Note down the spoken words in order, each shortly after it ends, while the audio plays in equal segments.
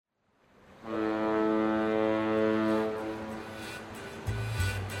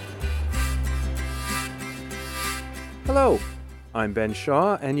Hello, I'm Ben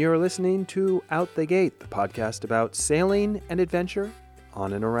Shaw, and you're listening to Out the Gate, the podcast about sailing and adventure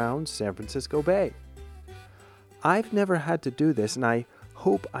on and around San Francisco Bay. I've never had to do this, and I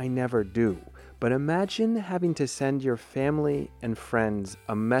hope I never do, but imagine having to send your family and friends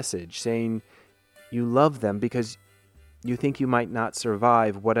a message saying you love them because you think you might not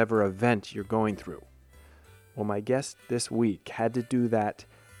survive whatever event you're going through. Well, my guest this week had to do that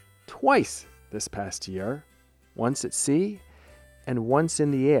twice this past year, once at sea and once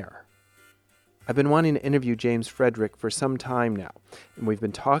in the air. I've been wanting to interview James Frederick for some time now, and we've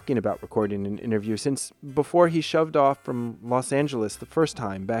been talking about recording an interview since before he shoved off from Los Angeles the first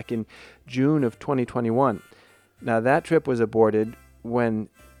time back in June of 2021. Now, that trip was aborted when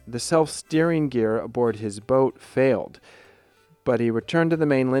the self-steering gear aboard his boat failed, but he returned to the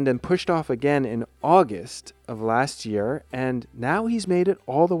mainland and pushed off again in August of last year, and now he's made it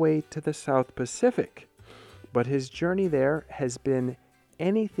all the way to the South Pacific. But his journey there has been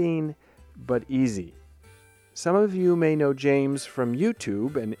anything but easy. Some of you may know James from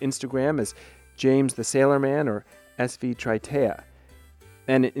YouTube and Instagram as James the Sailorman or SV Tritea.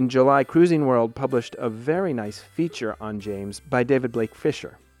 And in July, Cruising World published a very nice feature on James by David Blake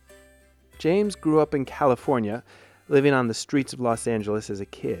Fisher. James grew up in California, living on the streets of Los Angeles as a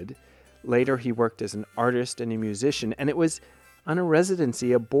kid. Later, he worked as an artist and a musician, and it was on a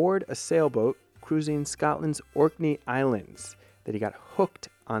residency aboard a sailboat cruising Scotland's Orkney Islands that he got hooked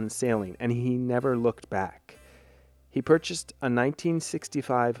on sailing, and he never looked back. He purchased a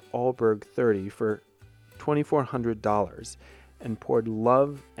 1965 Allberg 30 for $2,400 and poured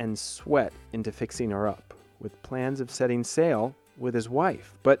love and sweat into fixing her up, with plans of setting sail with his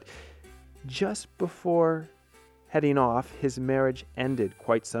wife. But just before heading off, his marriage ended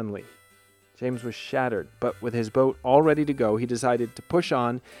quite suddenly. James was shattered, but with his boat all ready to go, he decided to push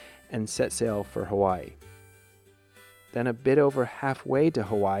on and set sail for Hawaii. Then a bit over halfway to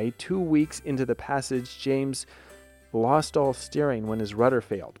Hawaii, 2 weeks into the passage, James lost all steering when his rudder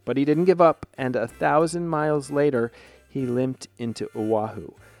failed. But he didn't give up, and 1,000 miles later, he limped into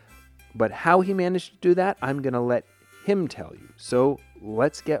Oahu. But how he managed to do that, I'm going to let him tell you. So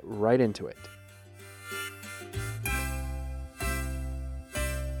let's get right into it.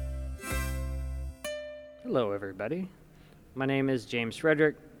 Hello, everybody. My name is James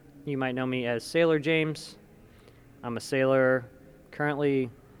Frederick. You might know me as Sailor James. I'm a sailor currently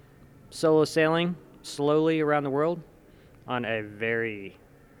solo sailing slowly around the world on a very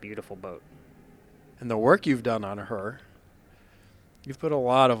beautiful boat. And the work you've done on her, you've put a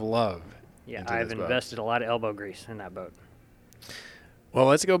lot of love into I've this boat. invested a lot of elbow grease in that boat. Well,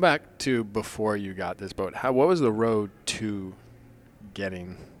 let's go back to before you got this boat. What was the road to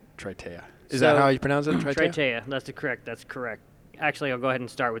getting Tritea? Is that how you pronounce it, Tritea? Tritea, that's correct. Actually, I'll go ahead and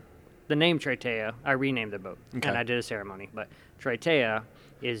start with the name Tritea. I renamed the boat, and I did a ceremony. But Tritea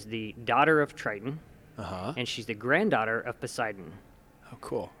is the daughter of Triton, and she's the granddaughter of Poseidon. Oh,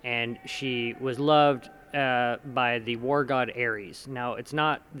 cool. And she was loved by the war god Ares. Now, it's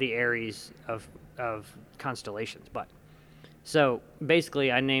not the Ares of constellations, but... So,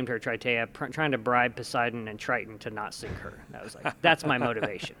 basically, I named her Tritea, trying to bribe Poseidon and Triton to not sink her. That's my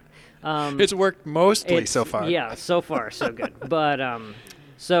motivation. It's worked mostly so far. Yeah, so far, so good. But,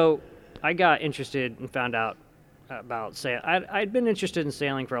 so I got interested and found out about sailing. I'd been interested in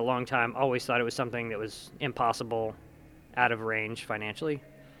sailing for a long time, always thought it was something that was impossible, out of range financially.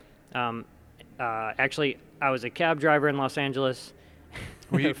 Actually, I was a cab driver in Los Angeles.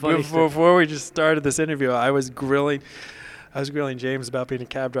 Before we just started this interview, I was grilling James about being a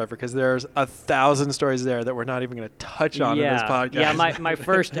cab driver because there's 1,000 stories there that we're not even going to touch on in this podcast. Yeah,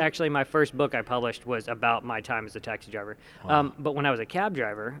 my first book I published was about my time as a taxi driver. Wow. But when I was a cab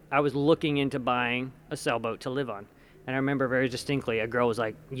driver, I was looking into buying a sailboat to live on. And I remember very distinctly, a girl was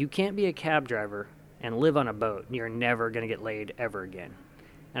like, "You can't be a cab driver and live on a boat. You're never going to get laid ever again."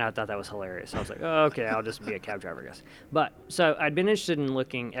 And I thought that was hilarious. I was like, oh, okay, I'll just be a cab driver, I guess. But so I'd been interested in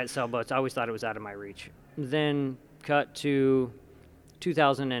looking at sailboats. I always thought it was out of my reach. Then cut to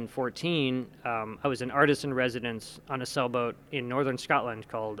 2014, I was an artist in residence on a sailboat in northern Scotland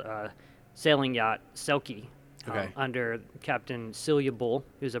called sailing yacht Selkie, under Captain Celia Bull,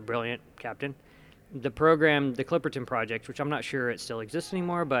 who's a brilliant captain. The program, the Clipperton Project, which I'm not sure it still exists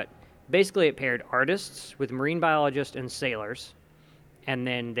anymore, but basically it paired artists with marine biologists and sailors, and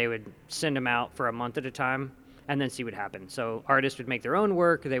then they would send them out for a month at a time and then see what happened. So artists would make their own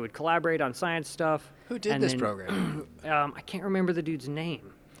work. They would collaborate on science stuff. Who did this program? I can't remember the dude's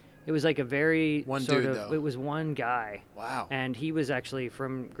name. It was like a very It was one guy. Wow. And he was actually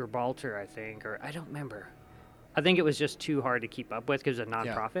from Gibraltar, I think, or I don't remember. I think it was just too hard to keep up with because it was a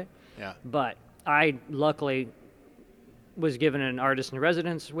nonprofit. Yeah. But I luckily was given an artist in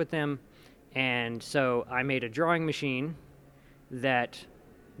residence with them, and so I made a drawing machine that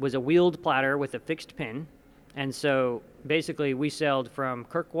was a wheeled platter with a fixed pin. And so basically we sailed from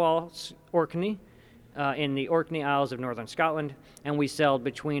Kirkwall, Orkney, in the Orkney Isles of northern Scotland, and we sailed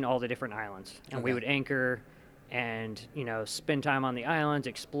between all the different islands. And we would anchor and, spend time on the islands,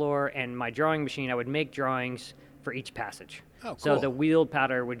 explore, and my drawing machine, I would make drawings for each passage. Oh, cool. So the wheeled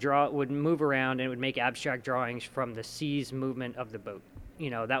pattern would move around and it would make abstract drawings from the sea's movement of the boat.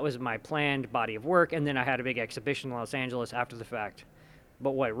 That was my planned body of work, and then I had a big exhibition in Los Angeles after the fact.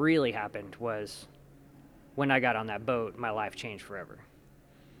 But what really happened was when I got on that boat, my life changed forever.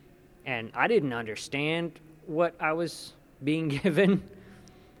 And I didn't understand what I was being given,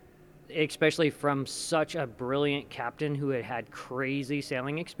 especially from such a brilliant captain who had crazy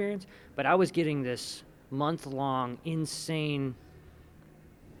sailing experience. But I was getting this month-long, insane,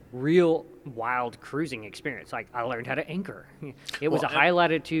 real wild cruising experience. Like, I learned how to anchor. It was a high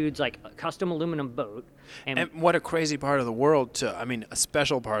latitudes, like a custom aluminum boat. And what a crazy part of the world a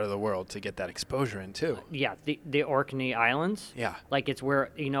special part of the world to get that exposure in too. Yeah, the Orkney Islands. Yeah. Like, it's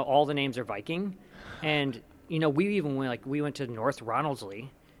where, all the names are Viking. And, we even went to North Ronaldsley,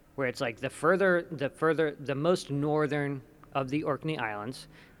 where it's like the most northern of the Orkney Islands.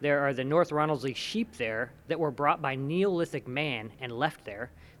 There are the North Ronaldsley sheep there that were brought by Neolithic man and left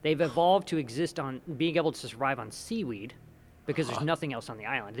there. They've evolved to exist on being able to survive on seaweed because there's nothing else on the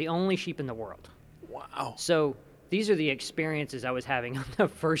island. The only sheep in the world. Wow. So these are the experiences I was having on the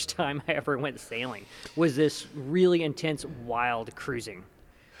first time I ever went sailing, was this really intense, wild cruising.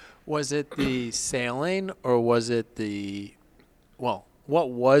 Was it the sailing, or was it what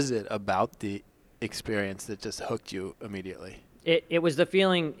was it about the experience that just hooked you immediately? It was the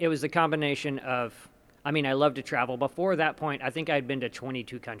feeling, it was the combination of, I love to travel. Before that point, I think I'd been to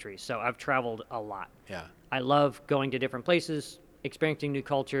 22 countries, so I've traveled a lot. Yeah. I love going to different places, experiencing new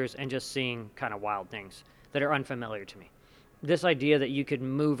cultures, and just seeing kind of wild things that are unfamiliar to me. This idea that you could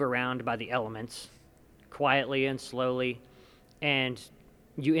move around by the elements quietly and slowly, and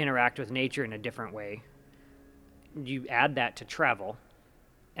you interact with nature in a different way. You add that to travel.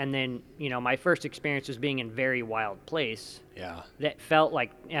 And then, my first experience was being in a very wild place. Yeah. That felt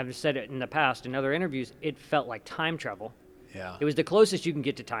like, I've said it in the past in other interviews, it felt like time travel. Yeah. It was the closest you can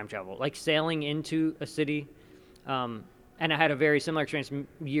get to time travel, like sailing into a city. And I had a very similar experience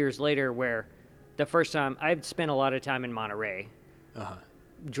years later where the first time, I'd spent a lot of time in Monterey,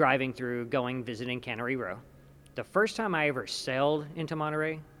 driving through, visiting Cannery Row. The first time I ever sailed into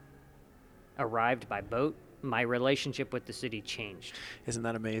Monterey, arrived by boat, my relationship with the city chinged. Isn't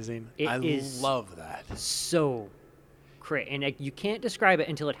that amazing? I love that. So great. And you can't describe it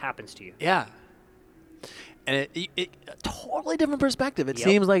until it happens to you. Yeah. And it a totally different perspective. It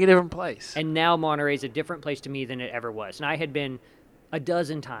seems like a different place. And now Monterey's a different place to me than it ever was. And I had been a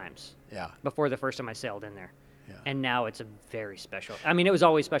dozen times before the first time I sailed in there. Yeah. And now it's a very special. It was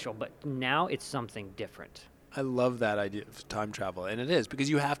always special, but now it's something different. I love that idea of time travel, and it is, because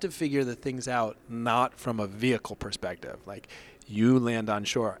you have to figure the things out not from a vehicle perspective. Like, you land on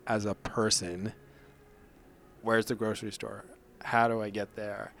shore as a person. Where's the grocery store? How do I get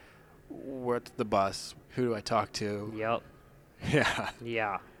there? What's the bus? Who do I talk to? Yep. Yeah.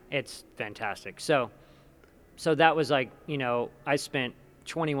 Yeah, it's fantastic. So that was like, I spent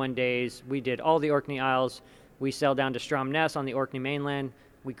 21 days. We did all the Orkney Isles. We sailed down to Stromness on the Orkney mainland.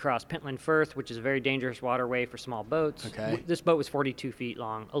 We crossed Pentland Firth, which is a very dangerous waterway for small boats. Okay. This boat was 42 feet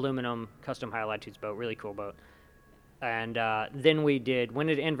long, aluminum, custom high latitudes boat, really cool boat. And then went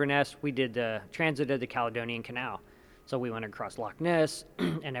into Inverness. We did the transit of the Caledonian Canal. So we went across Loch Ness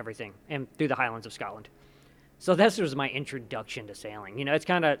and everything, and through the Highlands of Scotland. So this was my introduction to sailing. It's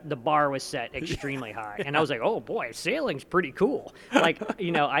kind of, the bar was set extremely high. And I was like, oh boy, sailing's pretty cool. Like,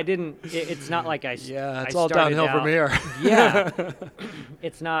 I didn't, it's not like it's all downhill from here. Yeah.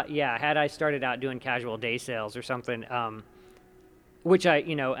 It's not, had I started out doing casual day sails or something, which I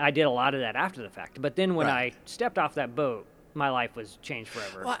did a lot of that after the fact. But then when I stepped off that boat, my life was changed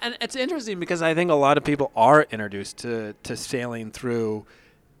forever. Well, and it's interesting because I think a lot of people are introduced to sailing through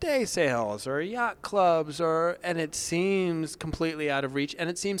day sails or yacht clubs, and it seems completely out of reach, and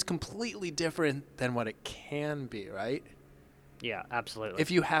it seems completely different than what it can be, right? Yeah, absolutely. If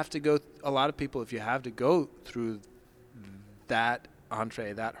you have to go through that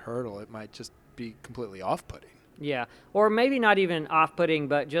entree, that hurdle, it might just be completely off-putting. Yeah, or maybe not even off-putting,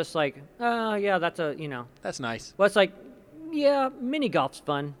 but just like, that's that's nice. Well, it's like, mini golf's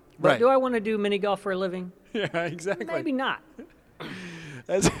fun, but do I want to do mini golf for a living? Yeah, exactly. Maybe not.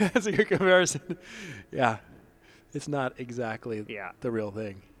 That's a good comparison. Yeah. It's not exactly the real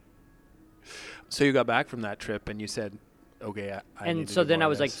thing. So you got back from that trip and you said, okay, and so then I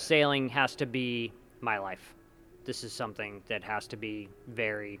was like, sailing has to be my life. This is something that has to be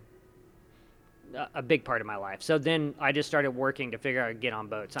a big part of my life. So then I just started working to figure out how to get on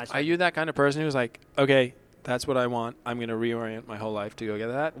boats. Are you that kind of person who's like, okay, that's what I want. I'm going to reorient my whole life to go get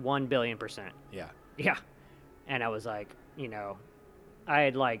that? 1 billion%. Yeah. Yeah. And I was like, I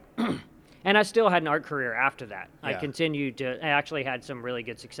had like, and I still had an art career after that. Yeah. I actually had some really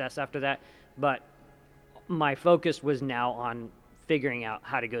good success after that. But my focus was now on figuring out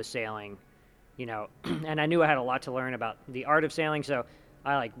how to go sailing, and I knew I had a lot to learn about the art of sailing. So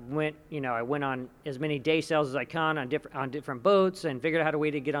I went on as many day sails as I can on different boats and figured out how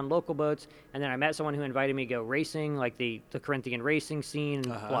to get on local boats. And then I met someone who invited me to go racing, like the Corinthian racing scene in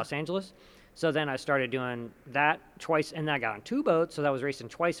Los Angeles. So then I started doing that twice, and then I got on 2 boats, so that was racing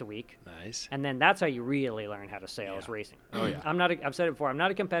twice a week. Nice. And then that's how you really learn how to sail, is racing. Oh, yeah. I've said it before, I'm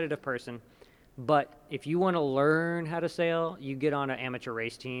not a competitive person, but if you want to learn how to sail, you get on an amateur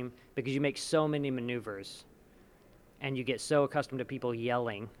race team because you make so many maneuvers, and you get so accustomed to people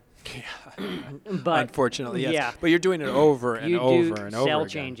yelling. Yeah. But unfortunately, yes. Yeah. But you're doing it over and over and over sail again.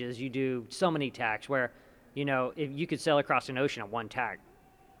 Changes. You do so many tacks where, if you could sail across an ocean on one tack.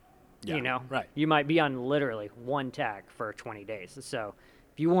 Yeah, right. You might be on literally one tack for 20 days. So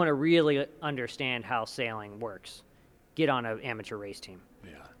if you want to really understand how sailing works, get on an amateur race team.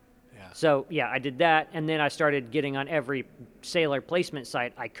 Yeah. So, I did that, and then I started getting on every sailor placement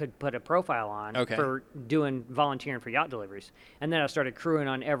site I could put a profile on for doing volunteering for yacht deliveries. And then I started crewing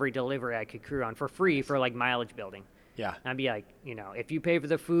on every delivery I could crew on for free for, mileage building. Yeah. I'd be like, if you pay for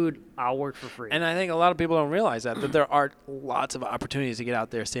the food, I'll work for free. And I think a lot of people don't realize that there are lots of opportunities to get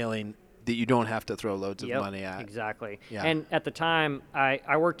out there sailing that you don't have to throw loads of money at. Exactly. Yeah. And at the time,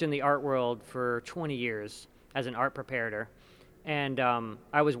 I worked in the art world for 20 years as an art preparator. And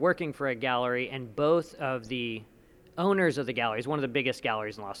I was working for a gallery, and both of the owners of the galleries, one of the biggest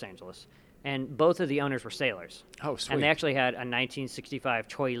galleries in Los Angeles, and both of the owners were sailors. Oh, sweet. And they actually had a 1965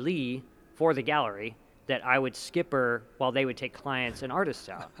 Choi Lee for the gallery that I would skipper while they would take clients and artists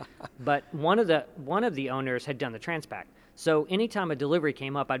out. But one of the owners had done the Transpac. So anytime a delivery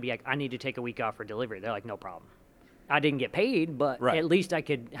came up, I'd be like, I need to take a week off for delivery. They're like, no problem. I didn't get paid, but at least I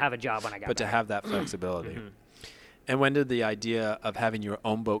could have a job when I got back. But to have that flexibility. Mm-hmm. And when did the idea of having your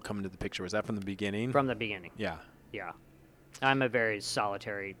own boat come into the picture? Was that from the beginning? From the beginning. Yeah. Yeah. I'm a very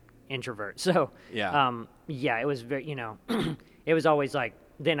solitary introvert. So, it was very, it was always like,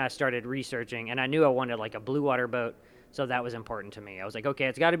 then I started researching, and I knew I wanted a blue water boat. So that was important to me. I was like, okay,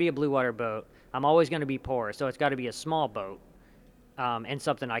 it's got to be a blue water boat. I'm always going to be poor, so it's got to be a small boat and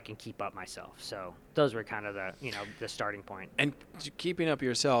something I can keep up myself. So those were kind of the starting point. And keeping up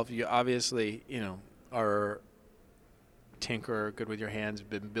yourself, you obviously, are tinker, good with your hands,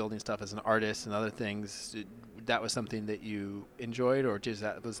 been building stuff as an artist and other things. That was something that you enjoyed, or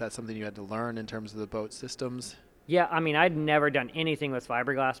was that something you had to learn in terms of the boat systems? Yeah, I mean, I'd never done anything with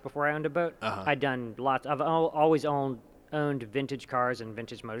fiberglass before I owned a boat. I'd done lots. I've always owned vintage cars and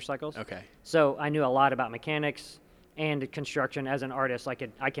vintage motorcycles. Okay. So I knew a lot about mechanics and construction. As an artist, I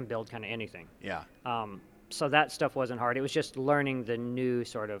can build kind of anything. Yeah. So that stuff wasn't hard. It was just learning the new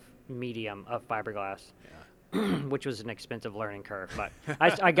sort of medium of fiberglass, which was an expensive learning curve. But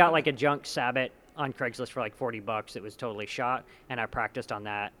I got a junk Sabot on Craigslist for $40. It was totally shot, and I practiced on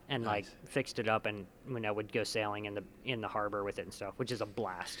that and fixed it up, and when I would go sailing in the harbor with it and stuff, which is a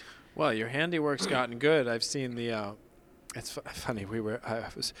blast. Well, your handiwork's gotten good. I've seen the. It's funny. I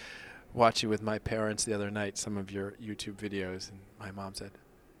was watching with my parents the other night some of your YouTube videos, and my mom said,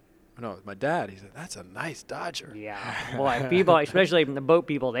 "No, my dad." He said, "That's a nice Dodger." Yeah. Well, people, especially the boat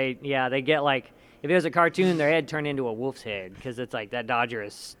people, they get if it was a cartoon, their head turned into a wolf's head because it's that Dodger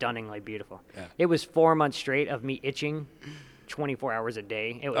is stunningly beautiful. Yeah. It was 4 months straight of me itching 24 hours a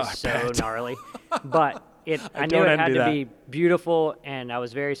day. It was so gnarly. But I knew it had to be beautiful, and I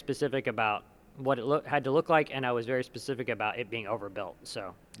was very specific about what it had to look like, and I was very specific about it being overbuilt.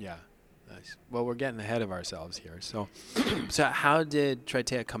 So yeah. Nice. Well, we're getting ahead of ourselves here. So how did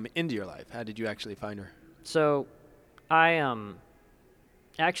Tritea come into your life? How did you actually find her? So I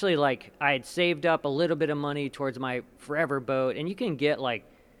actually I had saved up a little bit of money towards my forever boat, and you can get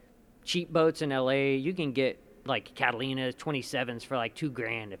cheap boats in LA. You can get Catalina 27s for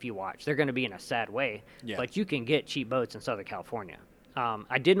 $2,000 if you watch. They're going to be in a sad way, but you can get cheap boats in Southern California.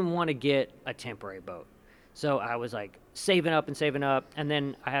 I didn't want to get a temporary boat. So I was saving up, and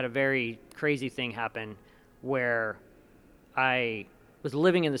then I had a very crazy thing happen where I was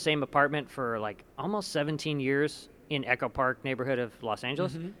living in the same apartment for almost 17 years in Echo Park neighborhood of Los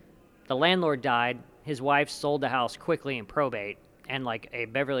Angeles. Mm-hmm. The landlord died. His wife sold the house quickly in probate, and a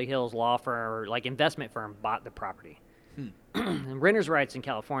Beverly Hills law firm or investment firm bought the property. And renters' rights in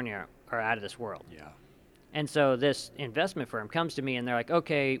California are out of this world. Yeah. And so this investment firm comes to me and they're like,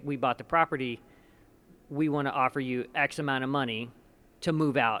 okay, we bought the property. We want to offer you X amount of money to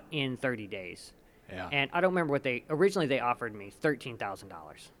move out in 30 days. Yeah. And I don't remember what originally they offered me $13,000.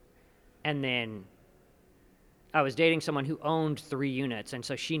 And then I was dating someone who owned 3 units. And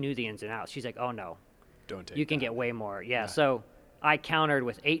so she knew the ins and outs. She's like, oh no, Don't take you can that. get way more. Yeah. So I countered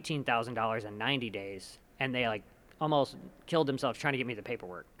with $18,000 in 90 days. And they like almost killed themselves trying to get me the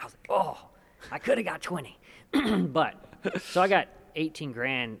paperwork. I was like, oh, I could have got 20. But so I got 18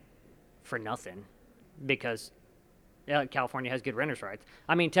 grand for nothing because California has good renters' rights.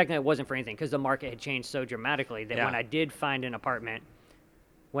 I mean, technically it wasn't for anything because the market had changed so dramatically that when I did find an apartment,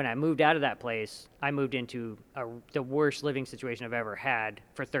 when I moved out of that place, I moved into the worst living situation I've ever had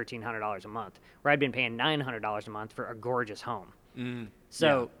for $1,300 a month, where I'd been paying $900 a month for a gorgeous home.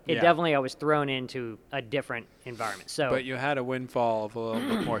 So definitely I was thrown into a different environment. So, but you had a windfall of a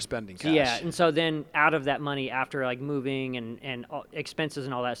little bit more spending cash. Yeah, and so then out of that money, after like moving and expenses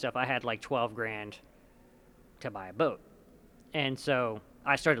and all that stuff, I had like 12 grand to buy a boat. And so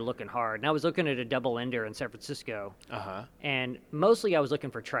I started looking hard, and I was looking at a double ender in San Francisco. And mostly I was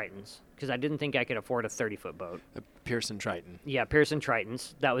looking for Tritons because I didn't think I could afford a 30-foot boat. A Pearson Triton. Yeah, Pearson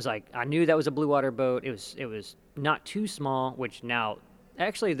Tritons. That was like, I knew that was a blue water boat. It was not too small, which now,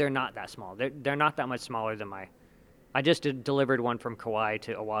 actually they're not that small. They're not that much smaller than I just delivered one from Kauai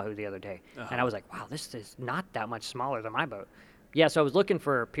to Oahu the other day. And I was like, wow, this is not that much smaller than my boat. Yeah, so I was looking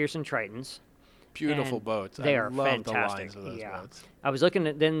for Pearson Tritons. Beautiful boats. They I are love fantastic. the lines of those boats. I was looking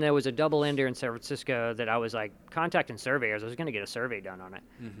at, then there was a double ender in San Francisco that I was like contacting surveyors. I was going to get a survey done on it.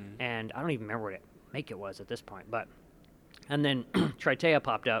 And I don't even remember what make it was at this point. And then Tritea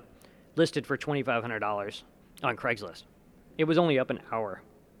popped up, listed for $2,500 on Craigslist. It was only up an hour.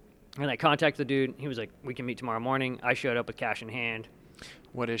 And I contacted the dude. He was like, we can meet tomorrow morning. I showed up with cash in hand.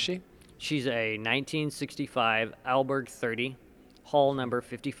 What is she? She's a 1965 Alberg 30, hull number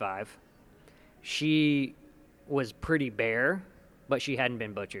 55. She was pretty bare, but she hadn't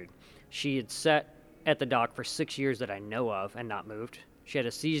been butchered. She had sat at the dock for 6 years that I know of and not moved. She had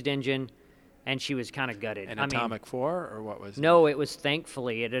a seized engine, and she was kind of gutted. An Atomic 4, or what was it? No, it was,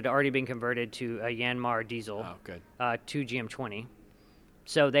 thankfully, it had already been converted to a Yanmar diesel. Oh, good. 2 GM20.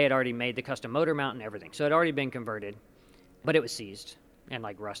 So they had already made the custom motor mount and everything. So it had already been converted, but it was seized and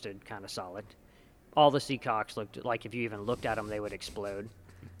like rusted, kind of solid. All the seacocks looked like if you even looked at them, they would explode.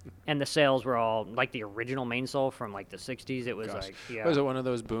 And the sails were all like the original mainsail from like the 60s. It was like, yeah. Was it one of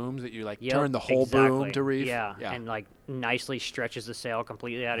those booms that you like Yep, turn the whole boom to reef? Yeah, and like nicely stretches the sail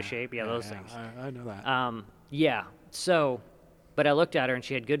completely out of shape. Yeah, those things. I know that. Yeah. So, but I looked at her and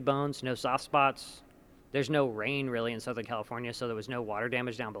she had good bones, no soft spots. There's no rain really in Southern California, so there was no water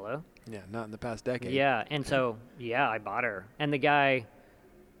damage down below. Yeah, not in the past decade. Yeah, and so, yeah, I bought her. And the guy,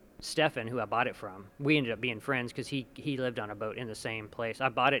 Stefan, who I bought it from, we ended up being friends because he lived on a boat in the same place. I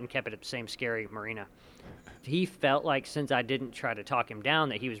bought it and kept it at the same scary marina. He felt like since I didn't try to talk him down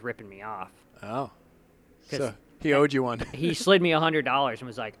that he was ripping me off. Oh. So he owed you one. He slid me $100 and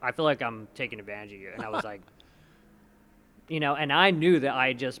was like, I feel like I'm taking advantage of you. And I was like, and I knew that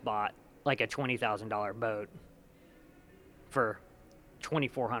I just bought like a $20,000 boat for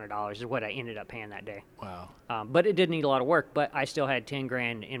 $2,400 is what I ended up paying that day. Wow. But it did need a lot of work, but I still had 10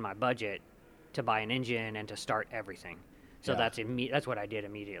 grand in my budget to buy an engine and to start everything. So that's what I did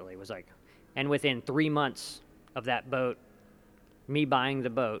immediately was like, and within 3 months of that boat, me buying the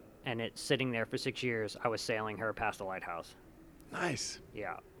boat and it sitting there for 6 years, I was sailing her past the lighthouse. Nice.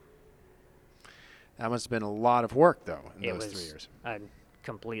 Yeah. That must have been a lot of work though in those 3 years. A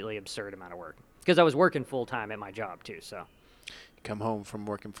completely absurd amount of work because I was working full time at my job too. So come home from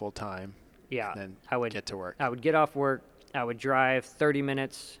working full time. Yeah, and then I would get to work. I would get off work. I would drive 30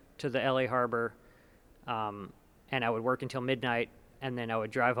 minutes to the LA Harbor, and I would work until midnight, and then I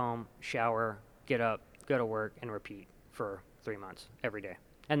would drive home, shower, get up, go to work, and repeat for 3 months every day.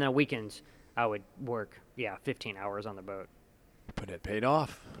 And then weekends, I would work 15 hours on the boat. But it paid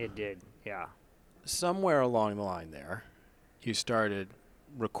off. It did, yeah. Somewhere along the line there, you started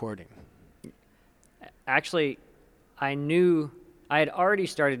recording. Actually, I knew I had already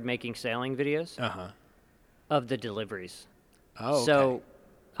started making sailing videos of the deliveries. Oh, okay. So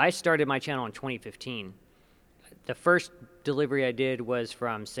I started my channel in 2015. The first delivery I did was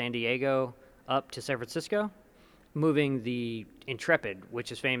from San Diego up to San Francisco, moving the Intrepid,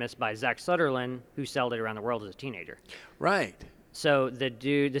 which is famous by Zach Sutherland, who sailed it around the world as a teenager. Right. So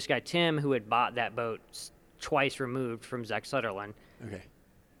this guy Tim, who had bought that boat twice removed from Zach Sutherland, okay,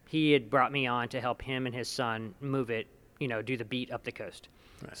 he had brought me on to help him and his son move it do the beat up the coast.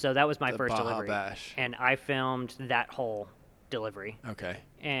 Right. So that was my The first Baja delivery. Bash. And I filmed that whole delivery. Okay.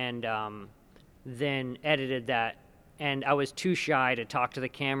 And then edited that. And I was too shy to talk to the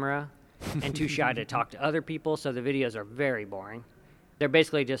camera and too shy to talk to other people, so the videos are very boring. They're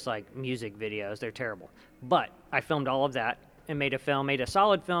basically just like music videos. They're terrible. But I filmed all of that and made a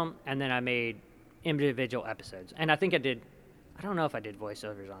solid film, and then I made individual episodes. And I think I don't know if I did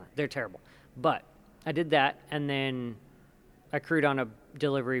voiceovers on it. They're terrible. But I did that, and then I crewed on a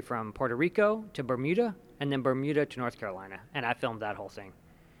delivery from Puerto Rico to Bermuda, and then Bermuda to North Carolina. And I filmed that whole thing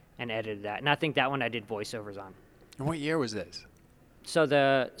and edited that. And I think that one I did voiceovers on. And what year was this? So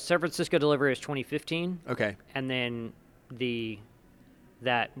the San Francisco delivery is 2015. Okay. And then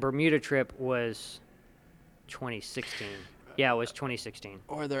that Bermuda trip was 2016. Yeah, it was 2016.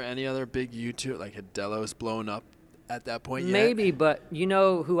 Are there any other big YouTube, like had Delos blown up at that point yet? Maybe, but you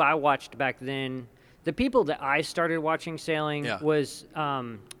know who I watched back then? The people that I started watching sailing was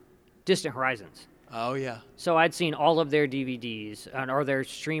Distant Horizons. Oh, yeah. So I'd seen all of their DVDs or their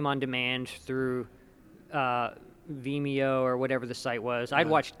stream on demand through Vimeo or whatever the site was. I'd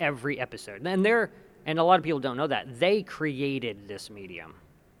watched every episode. And a lot of people don't know that. They created this medium.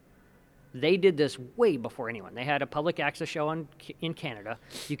 They did this way before anyone. They had a public access show in Canada.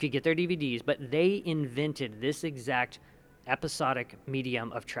 You could get their DVDs, but they invented this exact episodic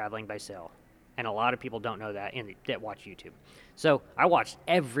medium of traveling by sail. And a lot of people don't know that that watch YouTube. So I watched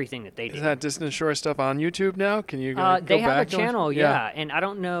everything that they did. Is that Distant Shore stuff on YouTube now? Can you go back? They have a channel, yeah. And I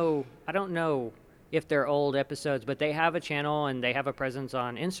don't know if they're old episodes, but they have a channel and they have a presence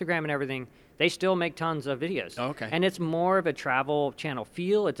on Instagram and everything. They still make tons of videos. Oh, okay. And it's more of a travel channel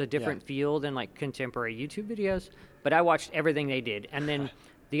feel. It's a different feel than like contemporary YouTube videos. But I watched everything they did. And then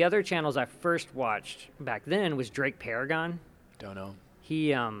the other channels I first watched back then was Drake Paragon. Don't know.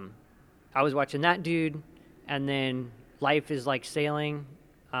 I was watching that dude, and then Life is Like Sailing,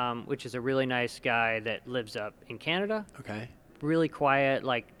 which is a really nice guy that lives up in Canada. Okay. Really quiet,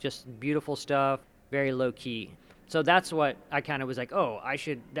 like just beautiful stuff, very low key. So that's what I kind of was like,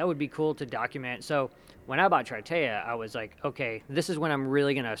 that would be cool to document. So when I bought Tritea, I was like, okay, this is when I'm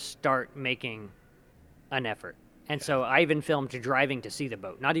really going to start making an effort. And so I even filmed driving to see the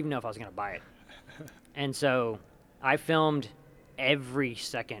boat, not even know if I was going to buy it. And so I filmed every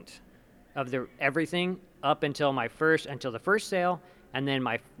second of everything up until the first sail, and then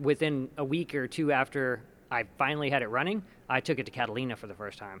within a week or two after I finally had it running, I took it to Catalina for the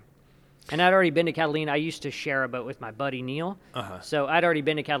first time. And I'd already been to Catalina. I used to share a boat with my buddy Neil. So I'd already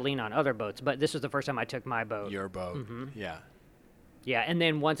been to Catalina on other boats, but this was the first time I took my boat. Your boat. Mm-hmm. Yeah. Yeah, and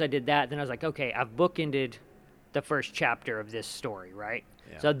then once I did that, then I was like, okay, I've bookended the first chapter of this story, right?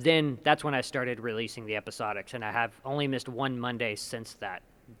 Yeah. So then that's when I started releasing the episodics, and I have only missed one Monday since that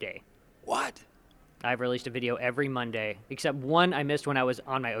day. What? I've released a video every Monday, except one I missed when I was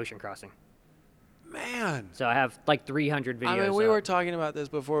on my ocean crossing. Man. So I have like 300 videos. I mean, we were talking about this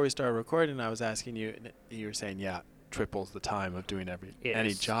before we started recording, and I was asking you, and you were saying, triples the time of doing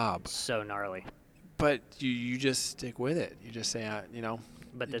any job. So gnarly. But you just stick with it. You just say,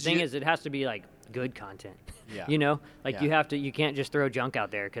 But the thing is, it has to be like good content. Yeah. You can't just throw junk out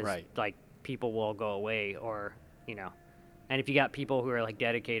there because like people will go away or. And if you got people who are like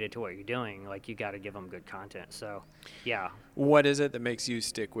dedicated to what you're doing, like you got to give them good content. So, yeah. What is it that makes you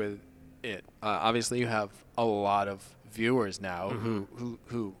stick with it? Obviously, you have a lot of viewers now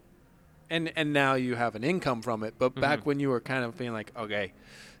who, and now you have an income from it. But back when you were kind of feeling like, okay,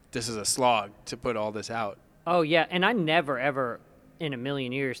 this is a slog to put all this out. Oh yeah, and I never ever in a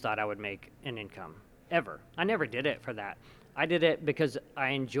million years thought I would make an income ever. I never did it for that. I did it because I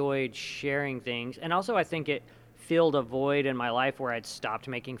enjoyed sharing things, and also I think it filled a void in my life where I'd stopped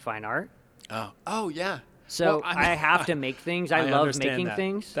making fine art. Oh yeah. So I have to make things. I love making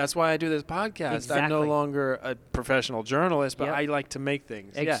things. That's why I do this podcast. Exactly. I'm no longer a professional journalist, but I like to make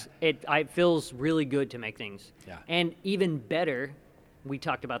things. It feels really good to make things. Yeah. And even better, we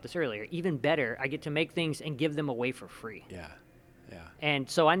talked about this earlier, even better, I get to make things and give them away for free. Yeah. Yeah. And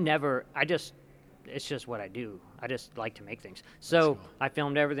so it's just what I do. I just like to make things. So cool. I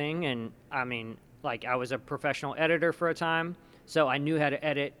filmed everything, and I mean, like I was a professional editor for a time, so I knew how to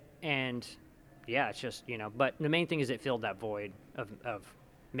edit, and yeah, it's just, but the main thing is it filled that void of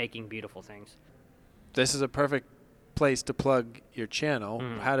making beautiful things. This is a perfect place to plug your channel.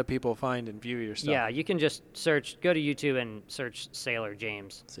 How do people find and view your stuff? Yeah, you can just go to YouTube and search Sailor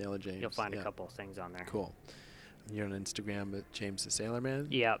James. Sailor James. You'll find a couple of things on there. Cool. You're on Instagram at James the Sailor Man?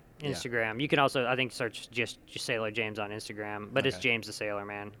 Yeah, Instagram. Yeah. You can also, I think, search just Sailor James on Instagram, but it's James the Sailor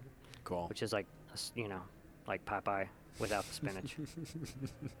Man. Cool. Which is like, like Popeye without the spinach.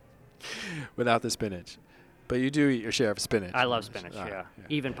 Without the spinach. But you do eat your share of spinach. I love spinach, yeah.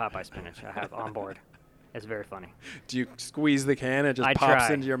 Even Popeye spinach I have on board. It's very funny. Do you squeeze the can and it just I pops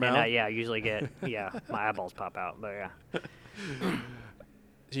try, into your mouth? And I usually get, my eyeballs pop out, but yeah.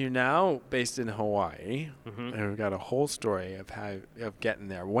 You're now based in Hawaii, Mm-hmm. and we've got a whole story of getting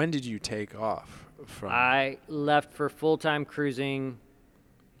there. When did you take off from? I left for full-time cruising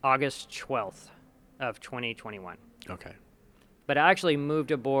August 12th of 2021. Okay. But I actually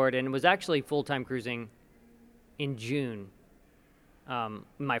moved aboard and was actually full-time cruising in June.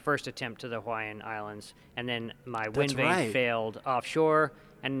 My first attempt to the Hawaiian Islands, and then my wind vane failed offshore,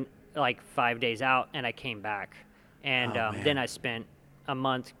 and like 5 days out, and I came back, and then I spent a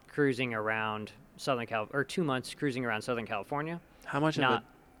month cruising around Southern California, or 2 months cruising around Southern California. How much of a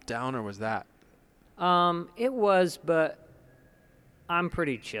downer was that? It was, but I'm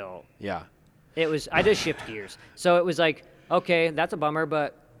pretty chill. Yeah. It was. I just shift gears, so it was like, okay, that's a bummer,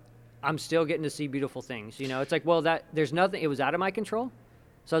 but I'm still getting to see beautiful things. It's like, well, there's nothing. It was out of my control,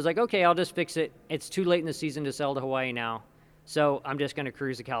 so I was like, okay, I'll just fix it. It's too late in the season to sail to Hawaii now, so I'm just gonna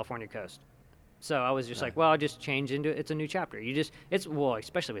cruise the California coast. So I was just like, well, I'll just change into it's a new chapter.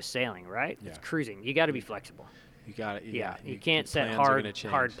 Especially with sailing, right? Yeah. It's cruising. You got to be flexible. You got it. Yeah, you can't set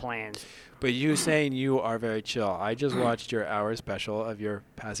hard plans. But you saying you are very chill. I just watched your hour special of your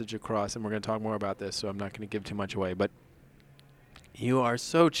passage across, and we're going to talk more about this, so I'm not going to give too much away. But you are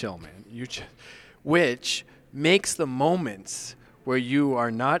so chill, man. Which makes the moments where you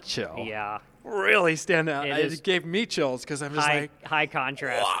are not chill really stand out. It gave me chills because I'm just high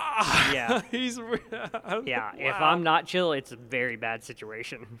contrast. Wow. Yeah. Wow. If I'm not chill, it's a very bad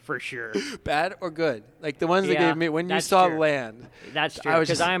situation for sure. Bad or good? Like the ones that gave me when you saw land. That's true.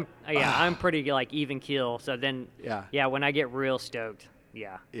 Because I'm pretty like even keel. So then when I get real stoked.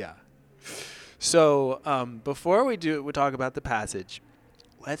 Yeah. So before we talk about the passage.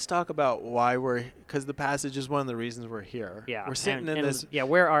 Let's talk about why because the passage is one of the reasons we're here. Yeah. We're sitting in this. Yeah,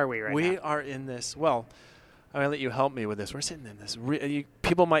 where are we right now? We are in this, I'm going to let you help me with this. We're sitting in this.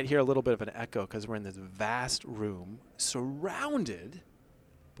 People might hear a little bit of an echo because we're in this vast room surrounded,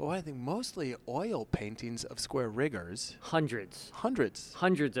 I think mostly oil paintings of square riggers. Hundreds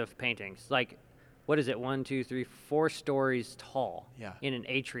of paintings. Like, what is it? 1, 2, 3, 4 stories tall. Yeah. In an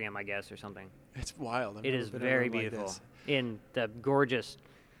atrium, I guess, or something. It's wild. It is very beautiful. Like in the gorgeous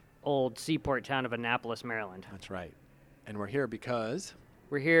old seaport town of Annapolis, Maryland. That's right. And we're here because?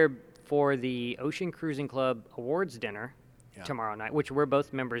 We're here for the Ocean Cruising Club Awards Dinner tomorrow night, which we're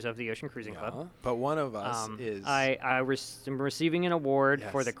both members of the Ocean Cruising Club. But one of us is... I'm receiving an award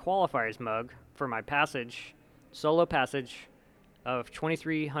for the qualifiers mug for my solo passage of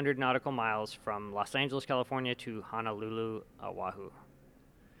 2,300 nautical miles from Los Angeles, California to Honolulu, Oahu.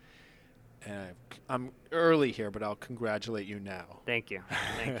 And I'm early here, but I'll congratulate you now. Thank you.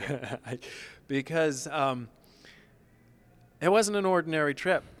 Because it wasn't an ordinary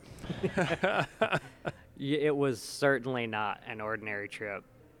trip. It was certainly not an ordinary trip.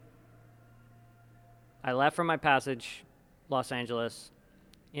 I left from my passage, Los Angeles,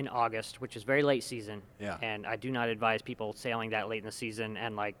 in August, which is very late season. Yeah. And I do not advise people sailing that late in the season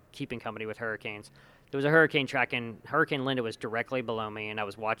and keeping company with hurricanes. There was a hurricane tracking. Hurricane Linda was directly below me, and I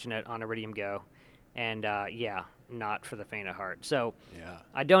was watching it on Iridium Go. And, not for the faint of heart. So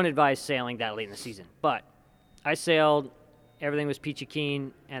I don't advise sailing that late in the season. But I sailed. Everything was peachy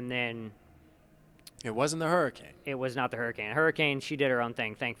keen. And then... It wasn't the hurricane. It was not the hurricane. Hurricane, she did her own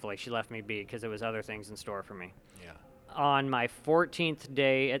thing, thankfully. She left me be because there was other things in store for me. Yeah. On my 14th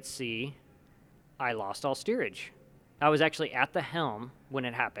day at sea, I lost all steerage. I was actually at the helm when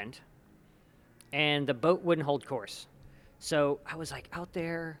it happened. And the boat wouldn't hold course. So I was out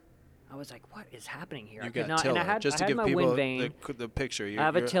there. I was like, what is happening here? You I got could not, tiller. And I had, Just I to had give my people wind vane. the picture. I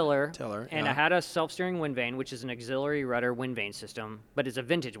have a tiller. And yeah. I had a self-steering wind vane, which is an auxiliary rudder wind vane system, but it's a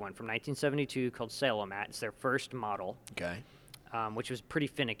vintage one from 1972 called Sailomat. It's their first model. Okay. Which was pretty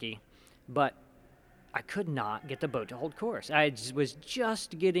finicky. But I could not get the boat to hold course. I was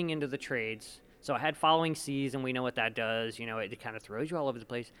just getting into the trades. So I had following seas, and we know what that does. It kind of throws you all over the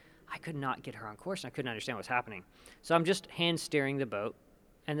place. I could not get her on course, and I couldn't understand what was happening. So I'm just hand steering the boat,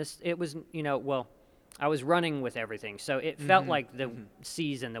 and it was, I was running with everything. So it felt like the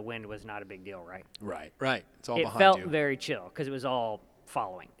seas and the wind was not a big deal, right? Right. It's all behind you. It felt very chill because it was all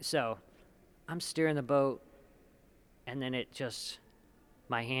following. So I'm steering the boat, and then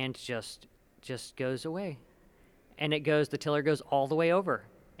my hand just goes away. And the tiller goes all the way over.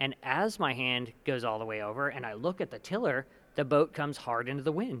 And as my hand goes all the way over, and I look at the tiller, the boat comes hard into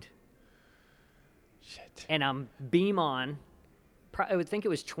the wind. Shit. And I'm beam on. I would think it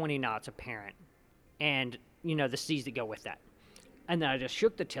was 20 knots apparent. And, the seas that go with that. And then I just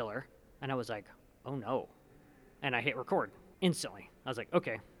shook the tiller, and I was like, oh, no. and I hit record instantly. I was like,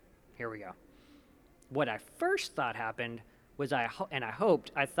 okay, here we go. What I first thought happened was I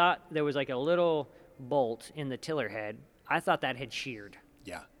thought there was like a little bolt in the tiller head. I thought that had sheared.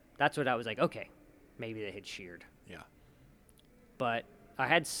 Yeah. That's what I was like, okay, maybe they had sheared. Yeah. But I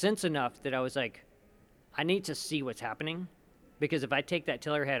had sense enough that I was like, I need to see what's happening, because if I take that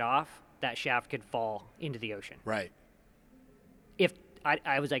tiller head off, that shaft could fall into the ocean. Right. If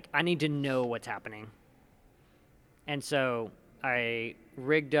I was like, I need to know what's happening. And so I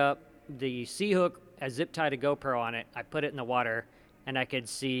rigged up the C-hook, I zip tied a GoPro on it, I put it in the water, and I could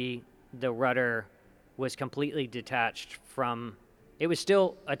see the rudder was completely detached from, it was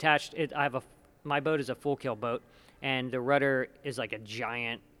still attached. My boat is a full kill boat, and the rudder is like a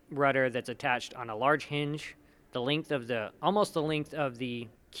giant rudder that's attached on a large hinge, almost the length of the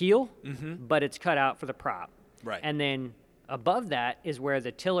keel, but it's cut out for the prop. Right. And then above that is where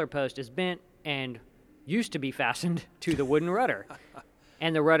the tiller post is bent and used to be fastened to the wooden rudder.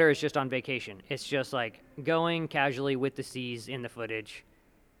 And the rudder is just on vacation. It's just like going casually with the seas in the footage.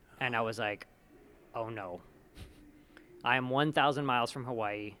 And I was like, oh no. I am 1,000 miles from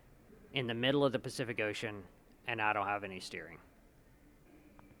Hawaii in the middle of the Pacific Ocean, and I don't have any steering.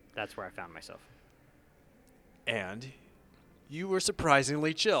 That's where I found myself. And you were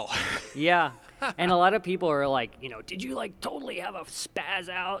surprisingly chill. Yeah. And a lot of people are like, did you like totally have a spaz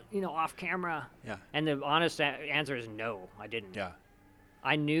out, off camera? Yeah. And the honest answer is no, I didn't. Yeah.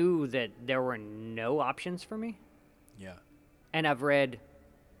 I knew that there were no options for me. Yeah. And I've read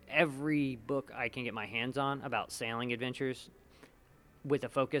every book I can get my hands on about sailing adventures with a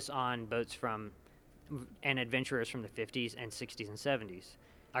focus on boats and adventurers from the 50s and 60s and 70s.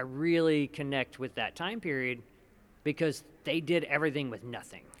 I really connect with that time period because they did everything with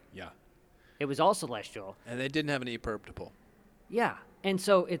nothing. Yeah. It was all celestial. And they didn't have an EPIRB to pull. Yeah. And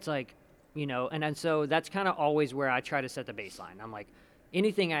so it's like, and so that's kind of always where I try to set the baseline. I'm like,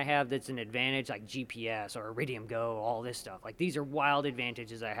 anything I have that's an advantage, like GPS or Iridium Go, all this stuff, like these are wild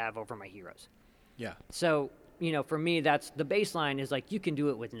advantages I have over my heroes. Yeah. So, for me, that's the baseline is like, you can do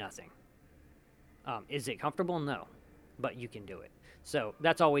it with nothing. Is it comfortable? No, but you can do it. So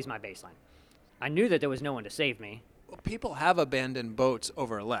that's always my baseline. I knew that there was no one to save me. Well, people have abandoned boats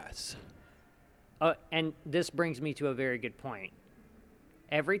over less. And this brings me to a very good point.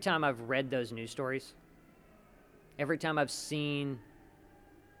 Every time I've read those news stories, every time I've seen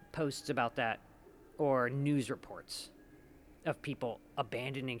posts about that or news reports of people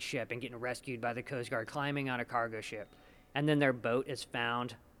abandoning ship and getting rescued by the Coast Guard, climbing on a cargo ship, and then their boat is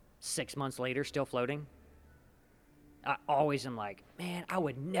found 6 months later still floating, I always am like, man, I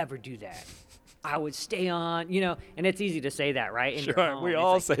would never do that. I would stay on, and it's easy to say that, right? In your home. We it's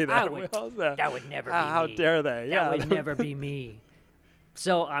all like, say that. That would never be How me. dare they? Yeah. That would never be me.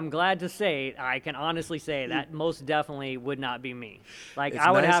 So I'm glad to say, I can honestly say that most definitely would not be me. Like, It's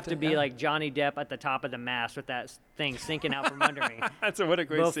I would nice have to- to be yeah. like Johnny Depp at the top of the mast with that thing sinking out from under me. That's what a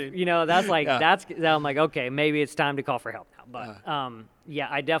great scene. That's like, Yeah. I'm like, okay, maybe it's time to call for help now. But, yeah,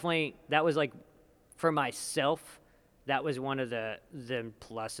 I definitely, that was like, for myself, that was one of the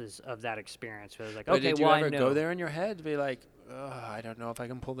pluses of that experience. Where I was like, But okay, did you well, ever I know. go there in your head to be like, I don't know if I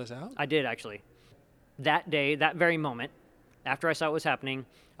can pull this out? I did, actually. That day, that very moment, after I saw what was happening,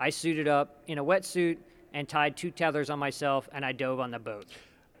 I suited up in a wetsuit and tied 2 tethers on myself, and I dove on the boat.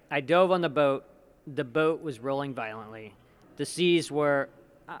 I dove on the boat. The boat was rolling violently. The seas were,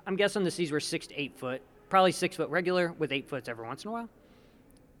 I'm guessing the seas were 6 to 8 foot, probably 6 foot regular with 8 foot every once in a while.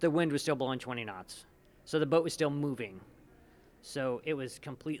 The wind was still blowing 20 knots. So the boat was still moving. So it was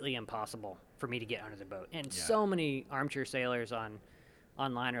completely impossible for me to get under the boat. And so many armchair sailors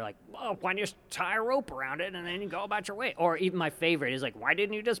online are like, well, why don't you just tie a rope around it and then you go about your way? Or even my favorite is like, why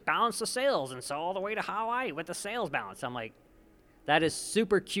didn't you just balance the sails and sail all the way to Hawaii with the sails balanced? I'm like, that is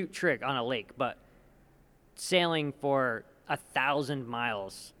super cute trick on a lake, but sailing for 1,000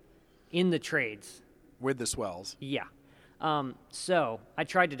 miles in the trades. With the swells. Yeah. So I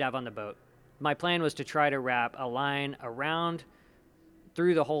tried to dive on the boat. My plan was to try to wrap a line around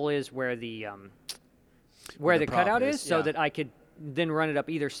through the hole is where the the cutout prop is, so yeah. that I could then run it up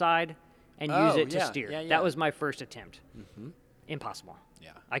either side and use it to steer. Yeah. That was my first attempt. Mm-hmm. Impossible.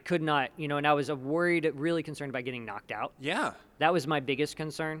 Yeah. I could not, and I was really concerned about getting knocked out. Yeah. That was my biggest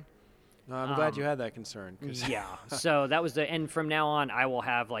concern. No, I'm glad you had that concern. 'Cause Yeah. So that was and from now on, I will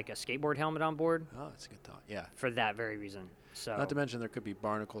have like a skateboard helmet on board Oh, that's a good thought. Yeah. for that very reason. So. Not to mention there could be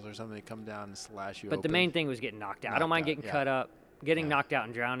barnacles or something that come down and slash you But the open. main thing was getting knocked out. I don't mind Knocked out, getting yeah. cut up, getting Yeah. knocked out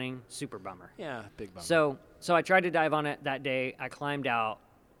and drowning. Super bummer. Yeah, big bummer. So I tried to dive on it that day. I climbed out.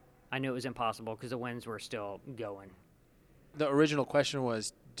 I knew it was impossible because the winds were still going. The original question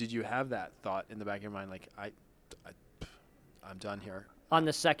was, did you have that thought in the back of your mind, like, I'm done here. On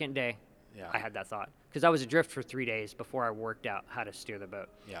the second day, Yeah. I had that thought because I was adrift for 3 days before I worked out how to steer the boat.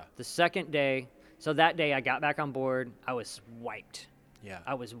 Yeah. The second day, so that day I got back on board, I was wiped. Yeah.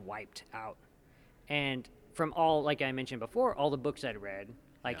 I was wiped out. And from all, like I mentioned before, all the books I'd read,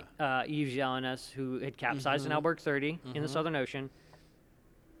 like Yves Jalinas, who had capsized in Alberg 30 in the Southern Ocean.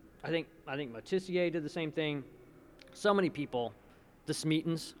 I think Motissier did the same thing. So many people, the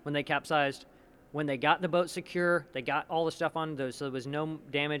Smeatons, when they capsized, when they got the boat secure, they got all the stuff on those, so there was no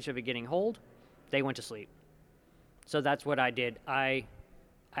damage of it getting holed, they went to sleep. So that's what I did. I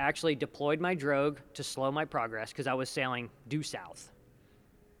actually deployed my drogue to slow my progress because I was sailing due south,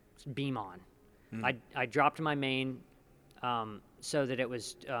 beam on. I dropped my main so that it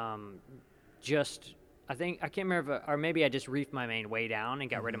was just, I can't remember, or maybe I just reefed my main way down and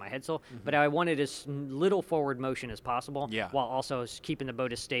got rid of my headsail, but I wanted as little forward motion as possible while also keeping the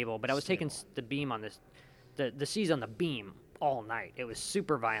boat as stable. But I was taking the beam on this, the seas on the beam all night. It was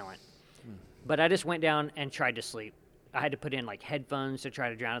super violent. But I just went down and tried to sleep. I had to put in like headphones to try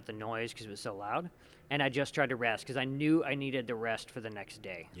to drown out the noise because it was so loud. And I just tried to rest because I knew I needed the rest for the next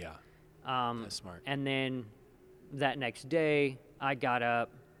day. Yeah. That's smart. And then that next day, I got up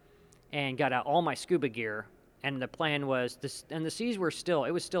and got out all my scuba gear. And the plan was this, and the seas were still,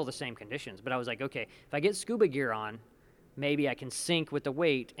 it was still the same conditions. But I was like, okay, if I get scuba gear on, maybe I can sink with the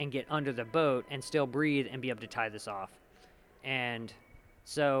weight and get under the boat and still breathe and be able to tie this off. And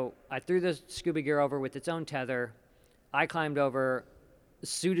so I threw the scuba gear over with its own tether. I climbed over,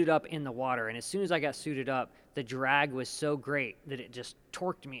 suited up in the water. And as soon as I got suited up, the drag was so great that it just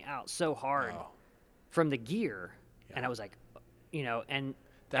torqued me out so hard from the gear. Yeah. And I was like, and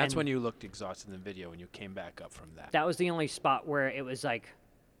that's when you looked exhausted in the video when you came back up from that. That was the only spot where it was like,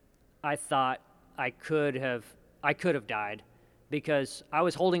 I thought I could have died because I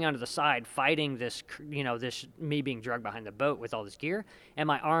was holding onto the side fighting this, this me being dragged behind the boat with all this gear, and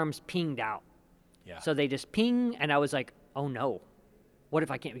my arms pinged out. Yeah. So they just ping, and I was like, oh no. What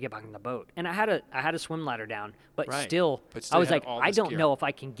if I can't get back on the boat? And I had a swim ladder down, but still I was like, I don't know if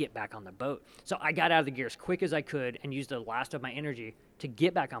I can get back on the boat. So I got out of the gear as quick as I could and used the last of my energy to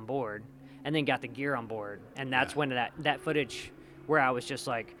get back on board, and then got the gear on board. And that's when that footage where I was just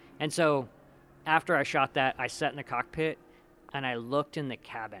like, and so after I shot that, I sat in the cockpit and I looked in the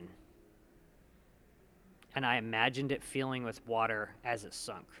cabin and I imagined it filling with water as it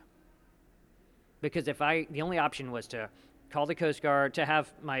sunk. Because the only option was to call the Coast Guard to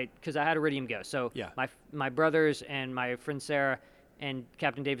have because I had Iridium Go. So my brothers and my friend Sarah and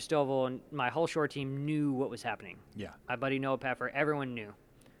Captain David Stovall and my whole shore team knew what was happening. Yeah. My buddy Noah Peffer, everyone knew.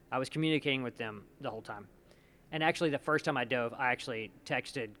 I was communicating with them the whole time. And actually, the first time I dove, I actually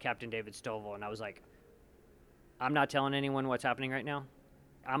texted Captain David Stovall, and I was like, I'm not telling anyone what's happening right now.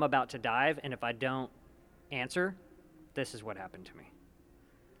 I'm about to dive, and if I don't answer, this is what happened to me.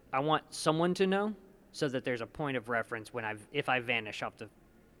 I want someone to know so that there's a point of reference when if I vanish off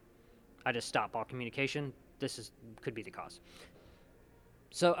I just stop all communication. This could be the cause.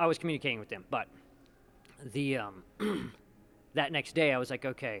 So I was communicating with them, but the that next day I was like,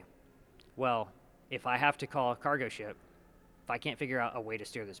 okay, well, if I have to call a cargo ship, if I can't figure out a way to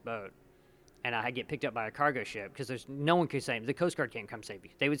steer this boat, and I get picked up by a cargo ship, because there's no one could save me. The Coast Guard can't come save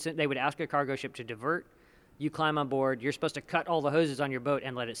you. They would ask a cargo ship to divert. You climb on board. You're supposed to cut all the hoses on your boat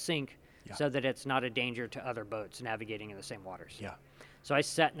and let it sink so that it's not a danger to other boats navigating in the same waters. Yeah. So I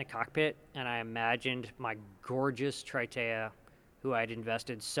sat in the cockpit and I imagined my gorgeous Tritea, who I'd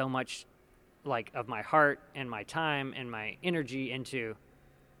invested so much of my heart and my time and my energy into,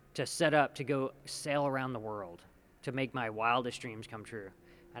 to set up to go sail around the world, to make my wildest dreams come true.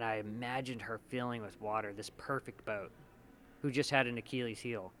 And I imagined her filling with water, this perfect boat, who just had an Achilles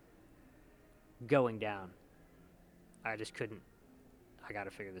heel, going down. I just couldn't. I got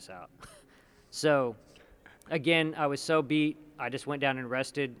to figure this out. So, again, I was so beat. I just went down and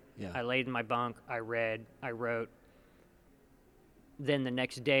rested. Yeah. I laid in my bunk. I read. I wrote. Then the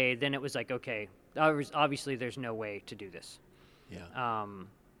next day, then it was like, okay, obviously there's no way to do this. Yeah.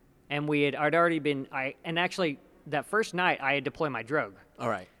 And I'd already been, and actually that first night I had deployed my drogue. All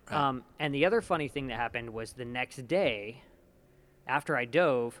right. And the other funny thing that happened was the next day, after I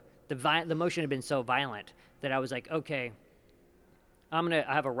dove, the motion had been so violent that I was like, okay, I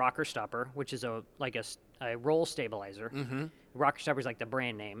have a rocker stopper, which is a roll stabilizer. Mm-hmm. Rocker stopper is like the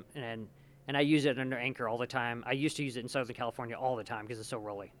brand name, and I use it under anchor all the time. I used to use it in Southern California all the time because it's so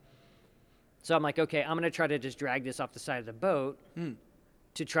rolly. So I'm like, okay, I'm going to try to just drag this off the side of the boat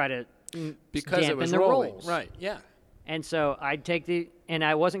to try to because it was rolling. Rolls. Right, yeah. And so I'd take and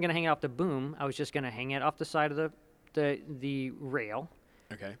I wasn't going to hang it off the boom. I was just going to hang it off the side of the rail.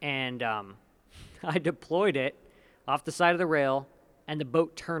 Okay. And I deployed it off the side of the rail, and the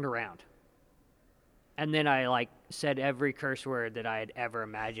boat turned around. And then I, like, said every curse word that I had ever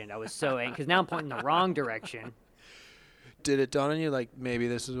imagined. I was so angry, because now I'm pointing the wrong direction. Did it dawn on you, like, maybe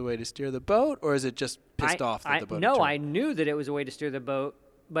this is a way to steer the boat, or is it just pissed off that the boat No, turned? I knew that it was a way to steer the boat,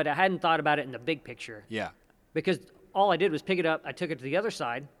 but I hadn't thought about it in the big picture. Yeah. Because all I did was pick it up, I took it to the other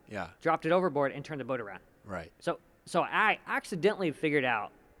side, dropped it overboard, and turned the boat around. Right. So I accidentally figured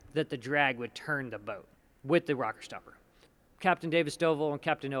out that the drag would turn the boat with the rocker stopper. Captain David Stovall and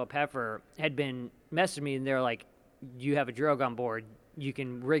Captain Noah Peffer had been messaging me, and they're like, you have a drogue on board. You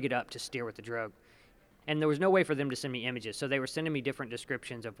can rig it up to steer with the drogue. And there was no way for them to send me images, so they were sending me different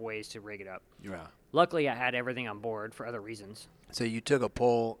descriptions of ways to rig it up. Yeah. Luckily, I had everything on board for other reasons. So you took a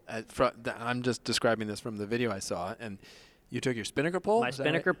pole at front. I'm just describing this from the video I saw, and you took your spinnaker pole? My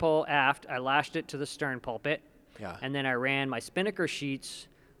spinnaker pole aft, I lashed it to the stern pulpit. Yeah. And then I ran my spinnaker sheets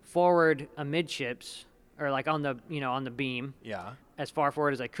forward amidships, or like on the, on the beam. Yeah. As far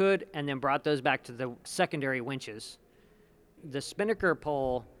forward as I could, and then brought those back to the secondary winches. The spinnaker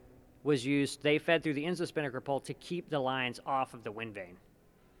pole was used, they fed through the ends of the spinnaker pole to keep the lines off of the wind vane.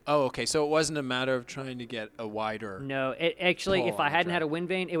 Oh, okay. So it wasn't a matter of trying to get a wider. No, it actually, if I hadn't drag. had a wind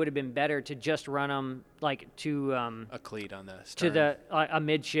vane, it would have been better to just run them like to a cleat on the stern. to the a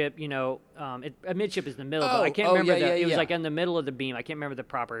midship. A midship is in the middle. But I can't oh, remember yeah, it was yeah. like in the middle of the beam. I can't remember the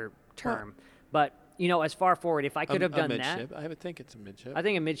proper term, but as far forward, if I could have done midship. that. I would think it's a midship. I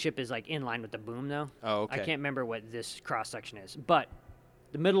think a midship is like in line with the boom, though. Oh, okay. I can't remember what this cross section is, but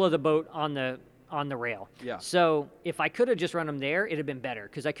the middle of the boat on the rail. Yeah. So if I could have just run them there, it'd have been better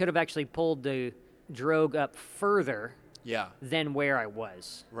because I could have actually pulled the drogue up further. Yeah. Than where I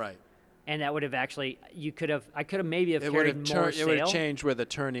was. Right. And that would have actually, I could have maybe It would carried have more sail. It would have changed with a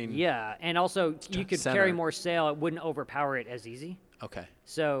turning. Yeah, and also you could center. carry more sail. It wouldn't overpower it as easy. Okay.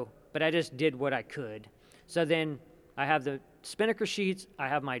 So, but I just did what I could. So then I have the spinnaker sheets. I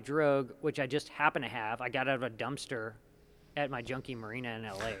have my drogue, which I just happen to have. I got out of a dumpster at my junkie marina in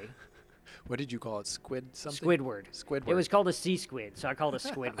L.A. What did you call it? Squid something? Squidward. Squidward. It was called a sea squid, so I called it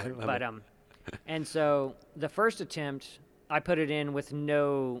Squidward. But and so the first attempt, I put it in with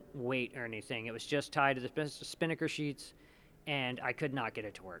no weight or anything. It was just tied to the spinnaker sheets, and I could not get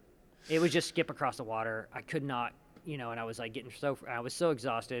it to work. It would just skip across the water. I could not, and I was like I was so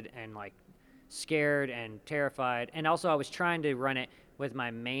exhausted and like scared and terrified. And also I was trying to run it with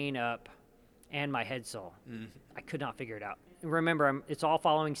my main up and my headsail. I could not figure it out. Remember, it's all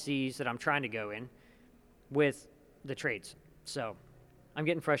following seas that I'm trying to go in with the trades. So I'm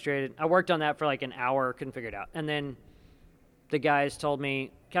getting frustrated. I worked on that for like an hour, couldn't figure it out. And then the guys told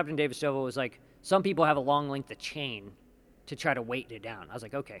me, Captain David Stovall was like, some people have a long length of chain to try to weight it down. I was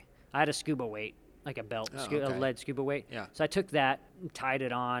like, okay. I had a scuba weight, like a belt, a lead scuba weight. Yeah. So I took that, tied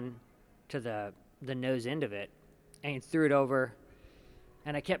it on to the nose end of it, and threw it over.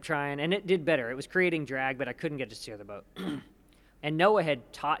 And I kept trying, and it did better. It was creating drag, but I couldn't get to steer the boat. And Noah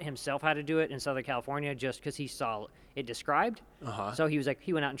had taught himself how to do it in Southern California just because he saw it described. So he was like,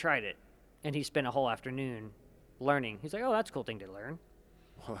 he went out and tried it. And he spent a whole afternoon learning. He's like, oh, that's a cool thing to learn.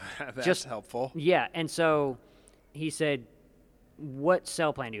 Well, that's just helpful. Yeah, and so he said, what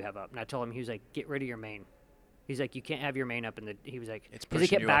sail plan do you have up? And I told him, he was like, get rid of your main. He's like, you can't have your main up in the. He was like, it's because it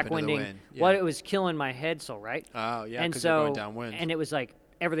kept pushing you up into the backwinding. wind. Yeah. Well, it was killing my headsail, right? Oh yeah, and because so you're going downwind. and it was like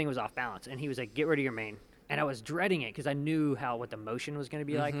everything was off balance. And he was like, get rid of your main. And I was dreading it because I knew what the motion was going to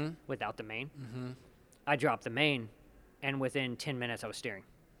be like without the main. I dropped the main, and within 10 minutes I was steering,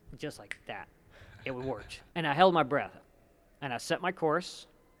 just like that. It worked, and I held my breath, and I set my course,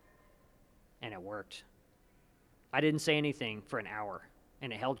 and it worked. I didn't say anything for an hour,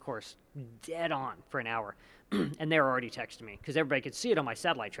 and it held course dead on for an hour. And they were already texting me because everybody could see it on my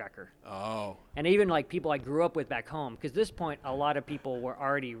satellite tracker. Oh. And even like people I grew up with back home, because at this point a lot of people were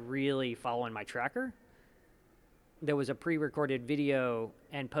already really following my tracker. There was a pre-recorded video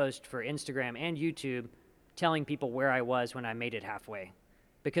and post for Instagram and YouTube telling people where I was when I made it halfway.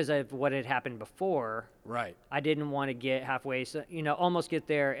 Because of what had happened before, Right. I didn't want to get halfway, so, almost get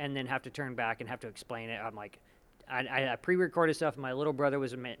there and then have to turn back and have to explain it. I'm like, I pre-recorded stuff. My little brother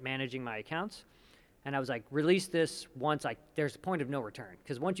was managing my accounts. And I was like, release this once there's a point of no return.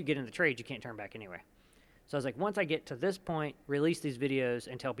 Because once you get in the trade, you can't turn back anyway. So I was like, once I get to this point, release these videos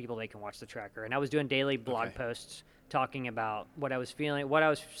and tell people they can watch the tracker. And I was doing daily blog posts talking about what I was feeling, what I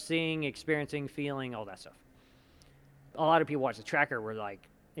was seeing, experiencing, feeling, all that stuff. A lot of people watch the tracker were like,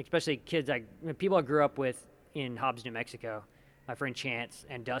 especially kids, people I grew up with in Hobbs, New Mexico, my friend Chance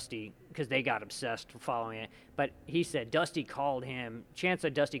and Dusty, because they got obsessed following it. But he said Dusty called him. Chance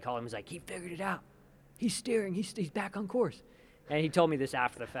said Dusty called him. He was like, he figured it out. He's steering. He's back on course. And he told me this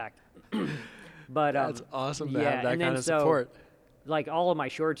after the fact. But that's awesome to yeah, have that and kind then of support. Like all of my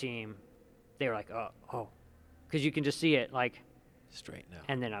shore team, they were like, oh, because you can just see it like straight now.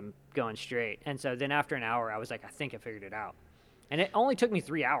 And then I'm going straight. And so then after an hour, I was like, I think I figured it out. And it only took me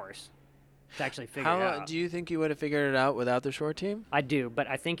 3 hours to actually figure it out. Do you think you would have figured it out without the shore team? I do, but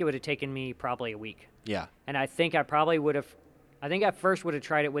I think it would have taken me probably a week. Yeah. And I think I probably would have, I think I first would have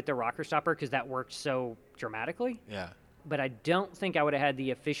tried it with the rocker stopper because that worked so dramatically. Yeah. But I don't think I would have had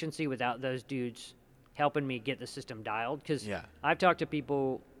the efficiency without those dudes helping me get the system dialed. Because I've talked to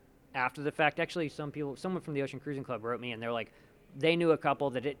people after the fact. Actually, someone from the Ocean Cruising Club wrote me, and they're like, they knew a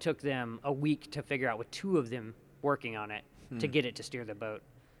couple that it took them a week to figure out with 2 of them working on it to get it to steer the boat.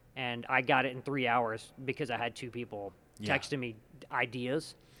 And I got it in 3 hours because I had 2 people texting me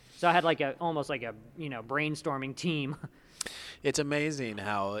ideas. So I had almost like a brainstorming team. It's amazing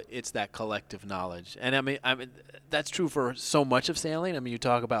how it's that collective knowledge. And I mean that's true for so much of sailing. I mean, you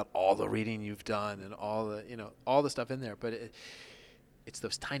talk about all the reading you've done and all the stuff in there, but it's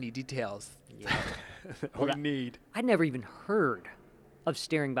those tiny details that we need. I never even heard of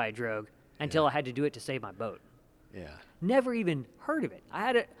steering by a drogue until I had to do it to save my boat. Yeah. Never even heard of it.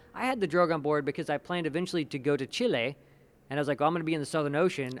 I had the drogue on board because I planned eventually to go to Chile, and I was like, well, I'm going to be in the Southern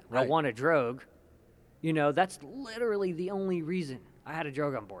Ocean. Right. I want a drogue. That's literally the only reason I had a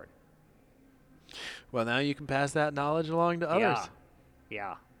drogue on board. Well, now you can pass that knowledge along to others.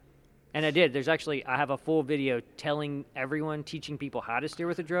 Yeah. And I did. I have a full video teaching people how to steer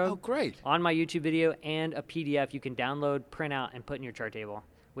with a drogue. Oh, great. On my YouTube video, and a PDF you can download, print out, and put in your chart table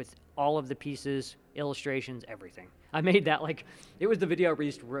with all of the pieces, illustrations, everything. I made that it was the video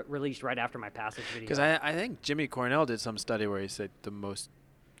released right after my passage video. Because I think Jimmy Cornell did some study where he said the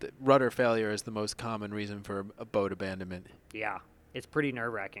rudder failure is the most common reason for a boat abandonment. Yeah, it's pretty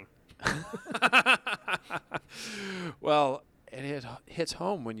nerve-wracking. Well, it hits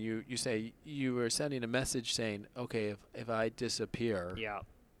home when you say you were sending a message saying, okay, if I disappear. Yeah.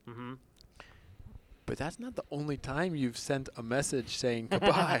 Mm-hmm. But that's not the only time you've sent a message saying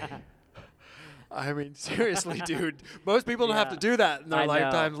goodbye. I mean, seriously, dude. Most people don't have to do that in their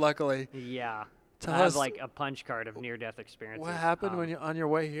lifetimes, luckily. Yeah. Tell I us have a punch card of near-death experiences. What happened when you're on your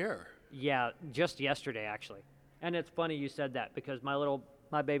way here? Yeah, just yesterday, actually. And it's funny you said that because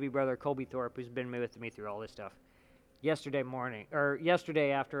my baby brother, Colby Thorpe, who's been with me through all this stuff, yesterday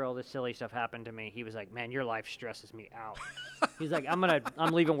after all this silly stuff happened to me, he was like, man, your life stresses me out. He's like,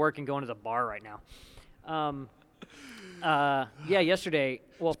 I'm leaving work and going to the bar right now. Yesterday.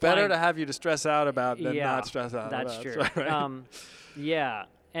 Well, it's better to have you to stress out about than not stress out that's about. True. That's right. Yeah,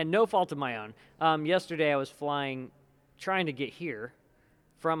 and no fault of my own. Yesterday I was flying, trying to get here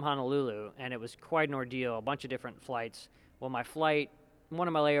from Honolulu, and it was quite an ordeal, a bunch of different flights. Well, one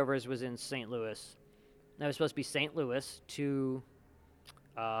of my layovers was in St. Louis. I was supposed to be St. Louis to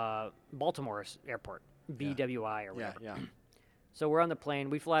Baltimore Airport, BWI or whatever. Yeah. So we're on the plane.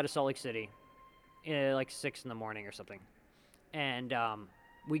 We fly to Salt Lake City, 6 in the morning or something. And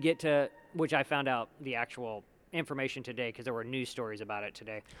we get to, which I found out the actual information today because there were news stories about it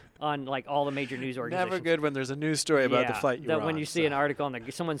today on all the major news organizations. Never good when there's a news story about the flight you're on. When you see an article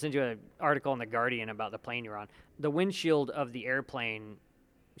someone sends you an article in The Guardian about the plane you're on, the windshield of the airplane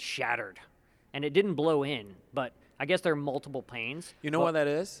shattered. And it didn't blow in, but I guess there are multiple planes. You know what that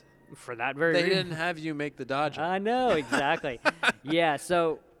is? For that very They reason. didn't have you make the Dodger. I know, exactly. Yeah,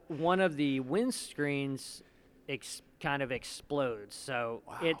 so one of the windscreens kind of explodes. So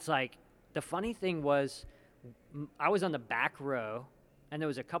it's the funny thing was I was on the back row, and there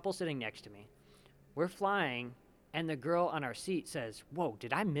was a couple sitting next to me. We're flying, and the girl on our seat says, whoa,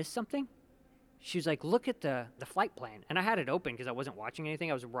 did I miss something? She's like, look at the flight plan. And I had it open because I wasn't watching anything.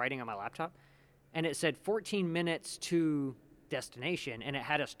 I was writing on my laptop. And it said 14 minutes to destination, and it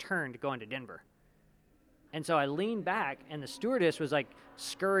had us turned going to Denver. And so I leaned back, and the stewardess was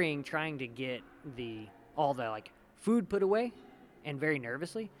scurrying, trying to get all the food put away, and very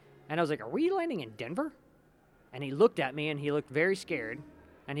nervously. And I was like, are we landing in Denver? And he looked at me, and he looked very scared.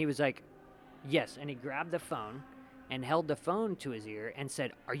 And he was like, yes. And he grabbed the phone and held the phone to his ear and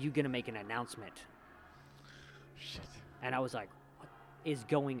said, are you going to make an announcement? Shit. And I was like, what is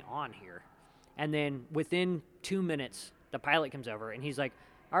going on here? And then within 2 minutes, the pilot comes over, and he's like,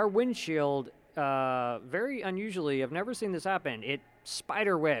 our windshield, very unusually, I've never seen this happen. It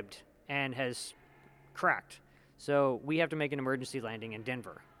spider-webbed and has cracked. So we have to make an emergency landing in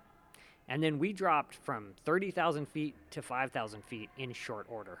Denver. And then we dropped from 30,000 feet to 5,000 feet in short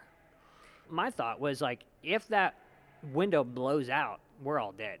order. My thought was if that window blows out, we're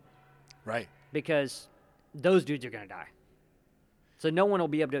all dead. Right. Because those dudes are going to die. So no one will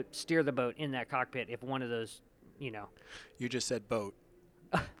be able to steer the boat in that cockpit if one of those, You just said boat.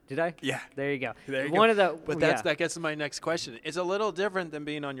 Did I? Yeah. There you go. There you One go. of the. But that gets to my next question. It's a little different than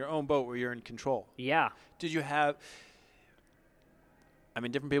being on your own boat where you're in control. Yeah. Did you have? I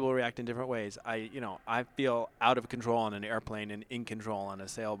mean, different people react in different ways. I feel out of control on an airplane and in control on a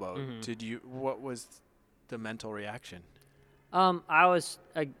sailboat. Mm-hmm. What was the mental reaction?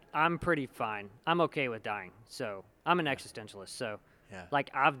 I'm pretty fine. I'm okay with dying. So I'm an existentialist. So,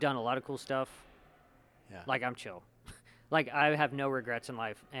 like, I've done a lot of cool stuff. Yeah. Like, I'm chill. Like, I have no regrets in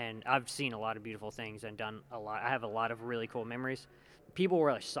life, and I've seen a lot of beautiful things and done a lot. I have a lot of really cool memories. People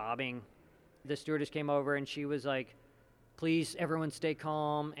were like sobbing. The stewardess came over and she was like, "Please, everyone stay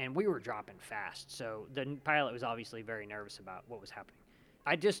calm." And we were dropping fast. So the pilot was obviously very nervous about what was happening.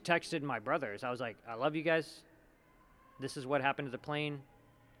 I just texted my brothers. I was like, "I love you guys. This is what happened to the plane.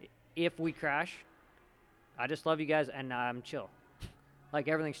 If we crash, I just love you guys, and I'm chill. Like,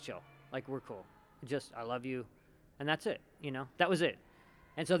 everything's chill. Like, we're cool. Just, I love you." And that's it, That was it.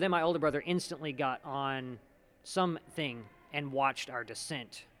 And so then my older brother instantly got on something and watched our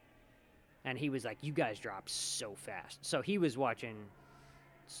descent. And he was like, "You guys dropped so fast." So he was watching,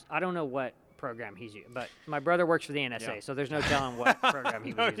 I don't know what program he's using, but my brother works for the NSA, so there's no telling what program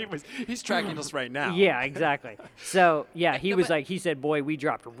he was using. He's tracking us right now. Yeah, exactly. So, yeah, he said, "Boy, we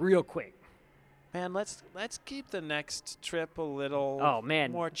dropped real quick." Man, let's keep the next trip a little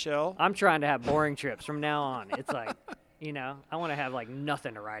more chill. I'm trying to have boring trips from now on. It's like, I want to have like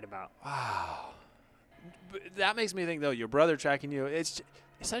nothing to write about. Wow. But that makes me think, though, your brother tracking you, it's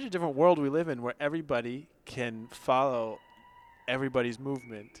such a different world we live in where everybody can follow everybody's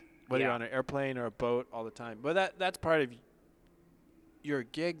movement, whether you're on an airplane or a boat all the time. But that's part of your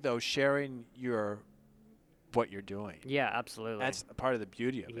gig, though, sharing what you're doing. Yeah, absolutely. That's a part of the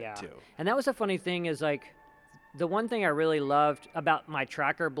beauty of it, too. And that was the funny thing is, like, the one thing I really loved about my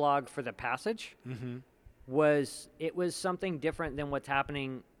tracker blog for The Passage was it was something different than what's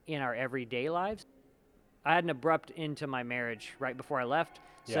happening in our everyday lives. I had an abrupt end to my marriage right before I left,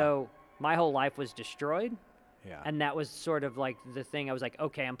 so my whole life was destroyed. Yeah. And that was sort of like the thing I was like,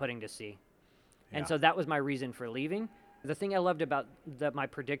 okay, I'm putting to sea. And so that was my reason for leaving. The thing I loved about my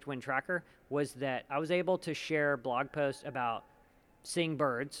Predict Wind tracker was that I was able to share blog posts about seeing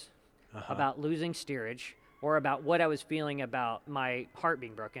birds, about losing steerage, or about what I was feeling about my heart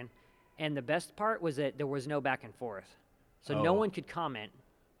being broken. And the best part was that there was no back and forth. So no one could comment,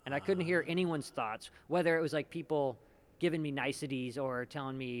 and I couldn't hear anyone's thoughts, whether it was like people giving me niceties or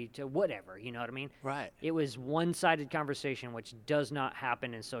telling me to whatever, you know what I mean? Right. It was one-sided conversation, which does not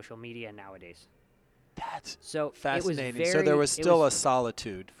happen in social media nowadays. That's so fascinating. So there was still a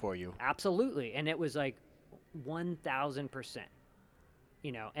solitude for you. Absolutely. And it was like 1,000%.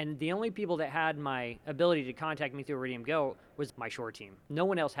 And the only people that had my ability to contact me through Iridium Go was my shore team. No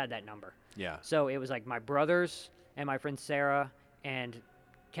one else had that number. Yeah. So it was like my brothers and my friend Sarah and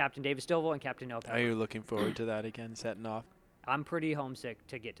Captain David Stovall and Captain Noah Pepper. Are you looking forward to that again, setting off? I'm pretty homesick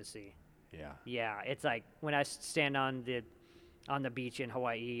to get to sea. Yeah. Yeah. It's like when I stand on the beach in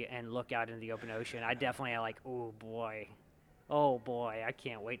Hawaii and look out into the open ocean, I definitely am like, oh boy, I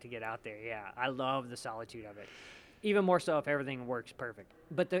can't wait to get out there. Yeah, I love the solitude of it. Even more so if everything works perfect.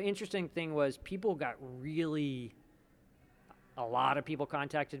 But the interesting thing was a lot of people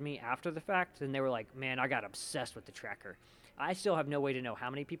contacted me after the fact, and they were like, "Man, I got obsessed with the tracker." I still have no way to know how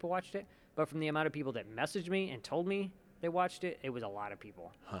many people watched it, but from the amount of people that messaged me and told me they watched it, it was a lot of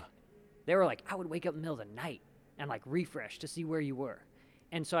people. They were like, "I would wake up in the middle of the night and like refresh to see where you were."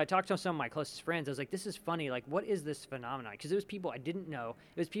 And so I talked to some of my closest friends. I was like, "This is funny. Like, what is this phenomenon?" Because it was people I didn't know.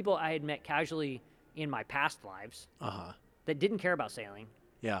 It was people I had met casually in my past lives that didn't care about sailing.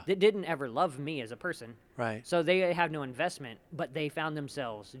 Yeah. That didn't ever love me as a person. Right. So they have no investment, but they found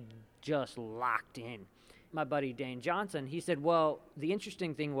themselves just locked in. My buddy Dane Johnson, he said, well, the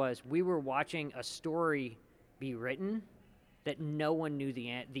interesting thing was we were watching a story be written that no one knew the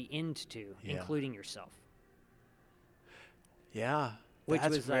end to, including yourself. Yeah. Which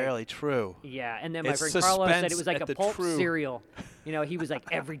that's was really true. Yeah, and then my friend Carlos said it was like a pulp cereal. He was like,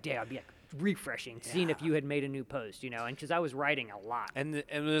 every day I'd be like refreshing, seeing if you had made a new post, and because I was writing a lot. And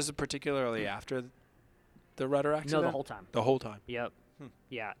was it particularly after the rudder accident? No, the whole time. The whole time. Yep.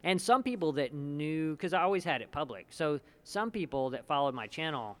 Yeah. And some people that knew, because I always had it public, so some people that followed my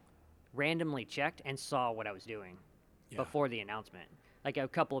channel randomly checked and saw what I was doing before the announcement. Like a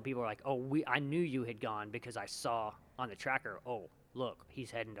couple of people were like, I knew you had gone because I saw on the tracker, look,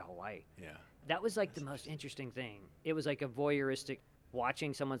 he's heading to Hawaii. Yeah. That was like the most interesting thing. It was like a voyeuristic,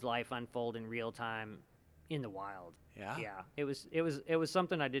 watching someone's life unfold in real time in the wild. Yeah. Yeah. It was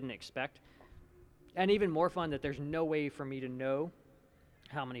something I didn't expect. And even more fun that there's no way for me to know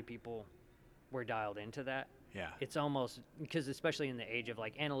how many people were dialed into that. Yeah. It's almost, because especially in the age of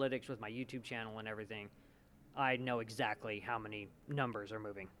like analytics with my YouTube channel and everything, I know exactly how many numbers are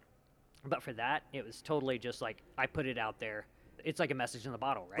moving. But for that, it was totally just like I put it out there. It's like a message in the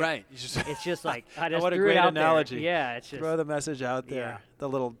bottle, right? Right. It's just like I just what a threw great it out analogy. there. Yeah, it's just throw the message out there. Yeah. The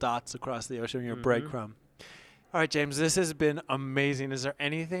little dots across the ocean, your breadcrumb. All right, James, this has been amazing. Is there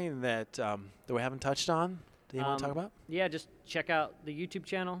anything that we haven't touched on that you want to talk about? Yeah, just check out the YouTube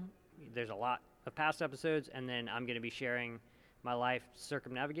channel. There's a lot of past episodes, and then I'm going to be sharing my life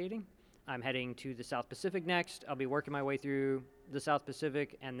circumnavigating. I'm heading to the South Pacific next. I'll be working my way through the South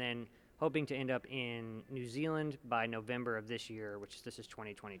Pacific, and then hoping to end up in New Zealand by November of this year, which this is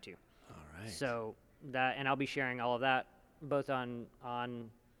 2022. All right. So that, and I'll be sharing all of that both on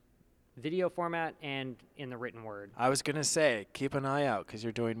video format and in the written word. I was going to say, keep an eye out because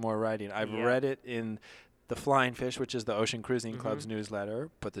you're doing more writing. I've read it in the Flying Fish, which is the Ocean Cruising Club's newsletter,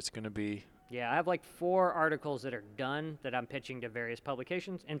 but it's going to be... Yeah, I have like 4 articles that are done that I'm pitching to various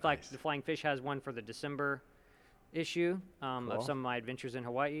publications. In fact, the Flying Fish has one for the December issue of some of my adventures in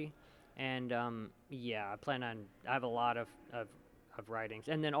Hawaii. And I plan on, I have a lot of writings.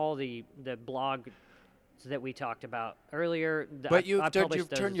 And then all the blogs that we talked about earlier. But you've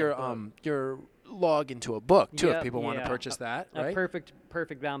turned your log into a book too, if people want to purchase that, right? A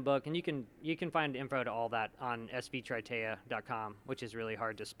perfect bound book. And you can find info to all that on svtritea.com, which is really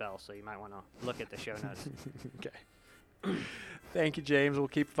hard to spell, so you might want to look at the show notes. Okay. Thank you, James. We'll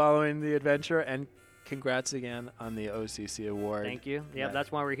keep following the adventure, and congrats again on the OCC award. Thank you. Yeah,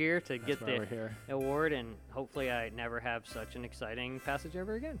 that's why we're here, to get the award, and hopefully I never have such an exciting passage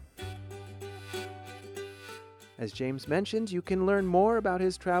ever again. As James mentioned, you can learn more about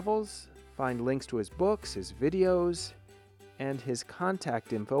his travels, find links to his books, his videos, and his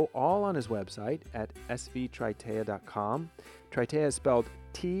contact info all on his website at svtritea.com. Tritea is spelled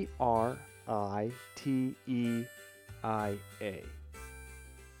Triteia.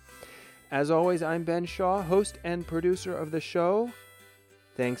 As always, I'm Ben Shaw, host and producer of the show.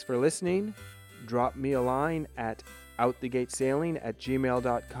 Thanks for listening. Drop me a line at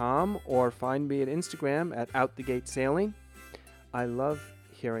outthegatesailing@gmail.com or find me at Instagram at outthegatesailing. I love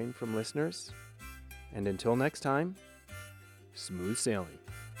hearing from listeners. And until next time, smooth sailing.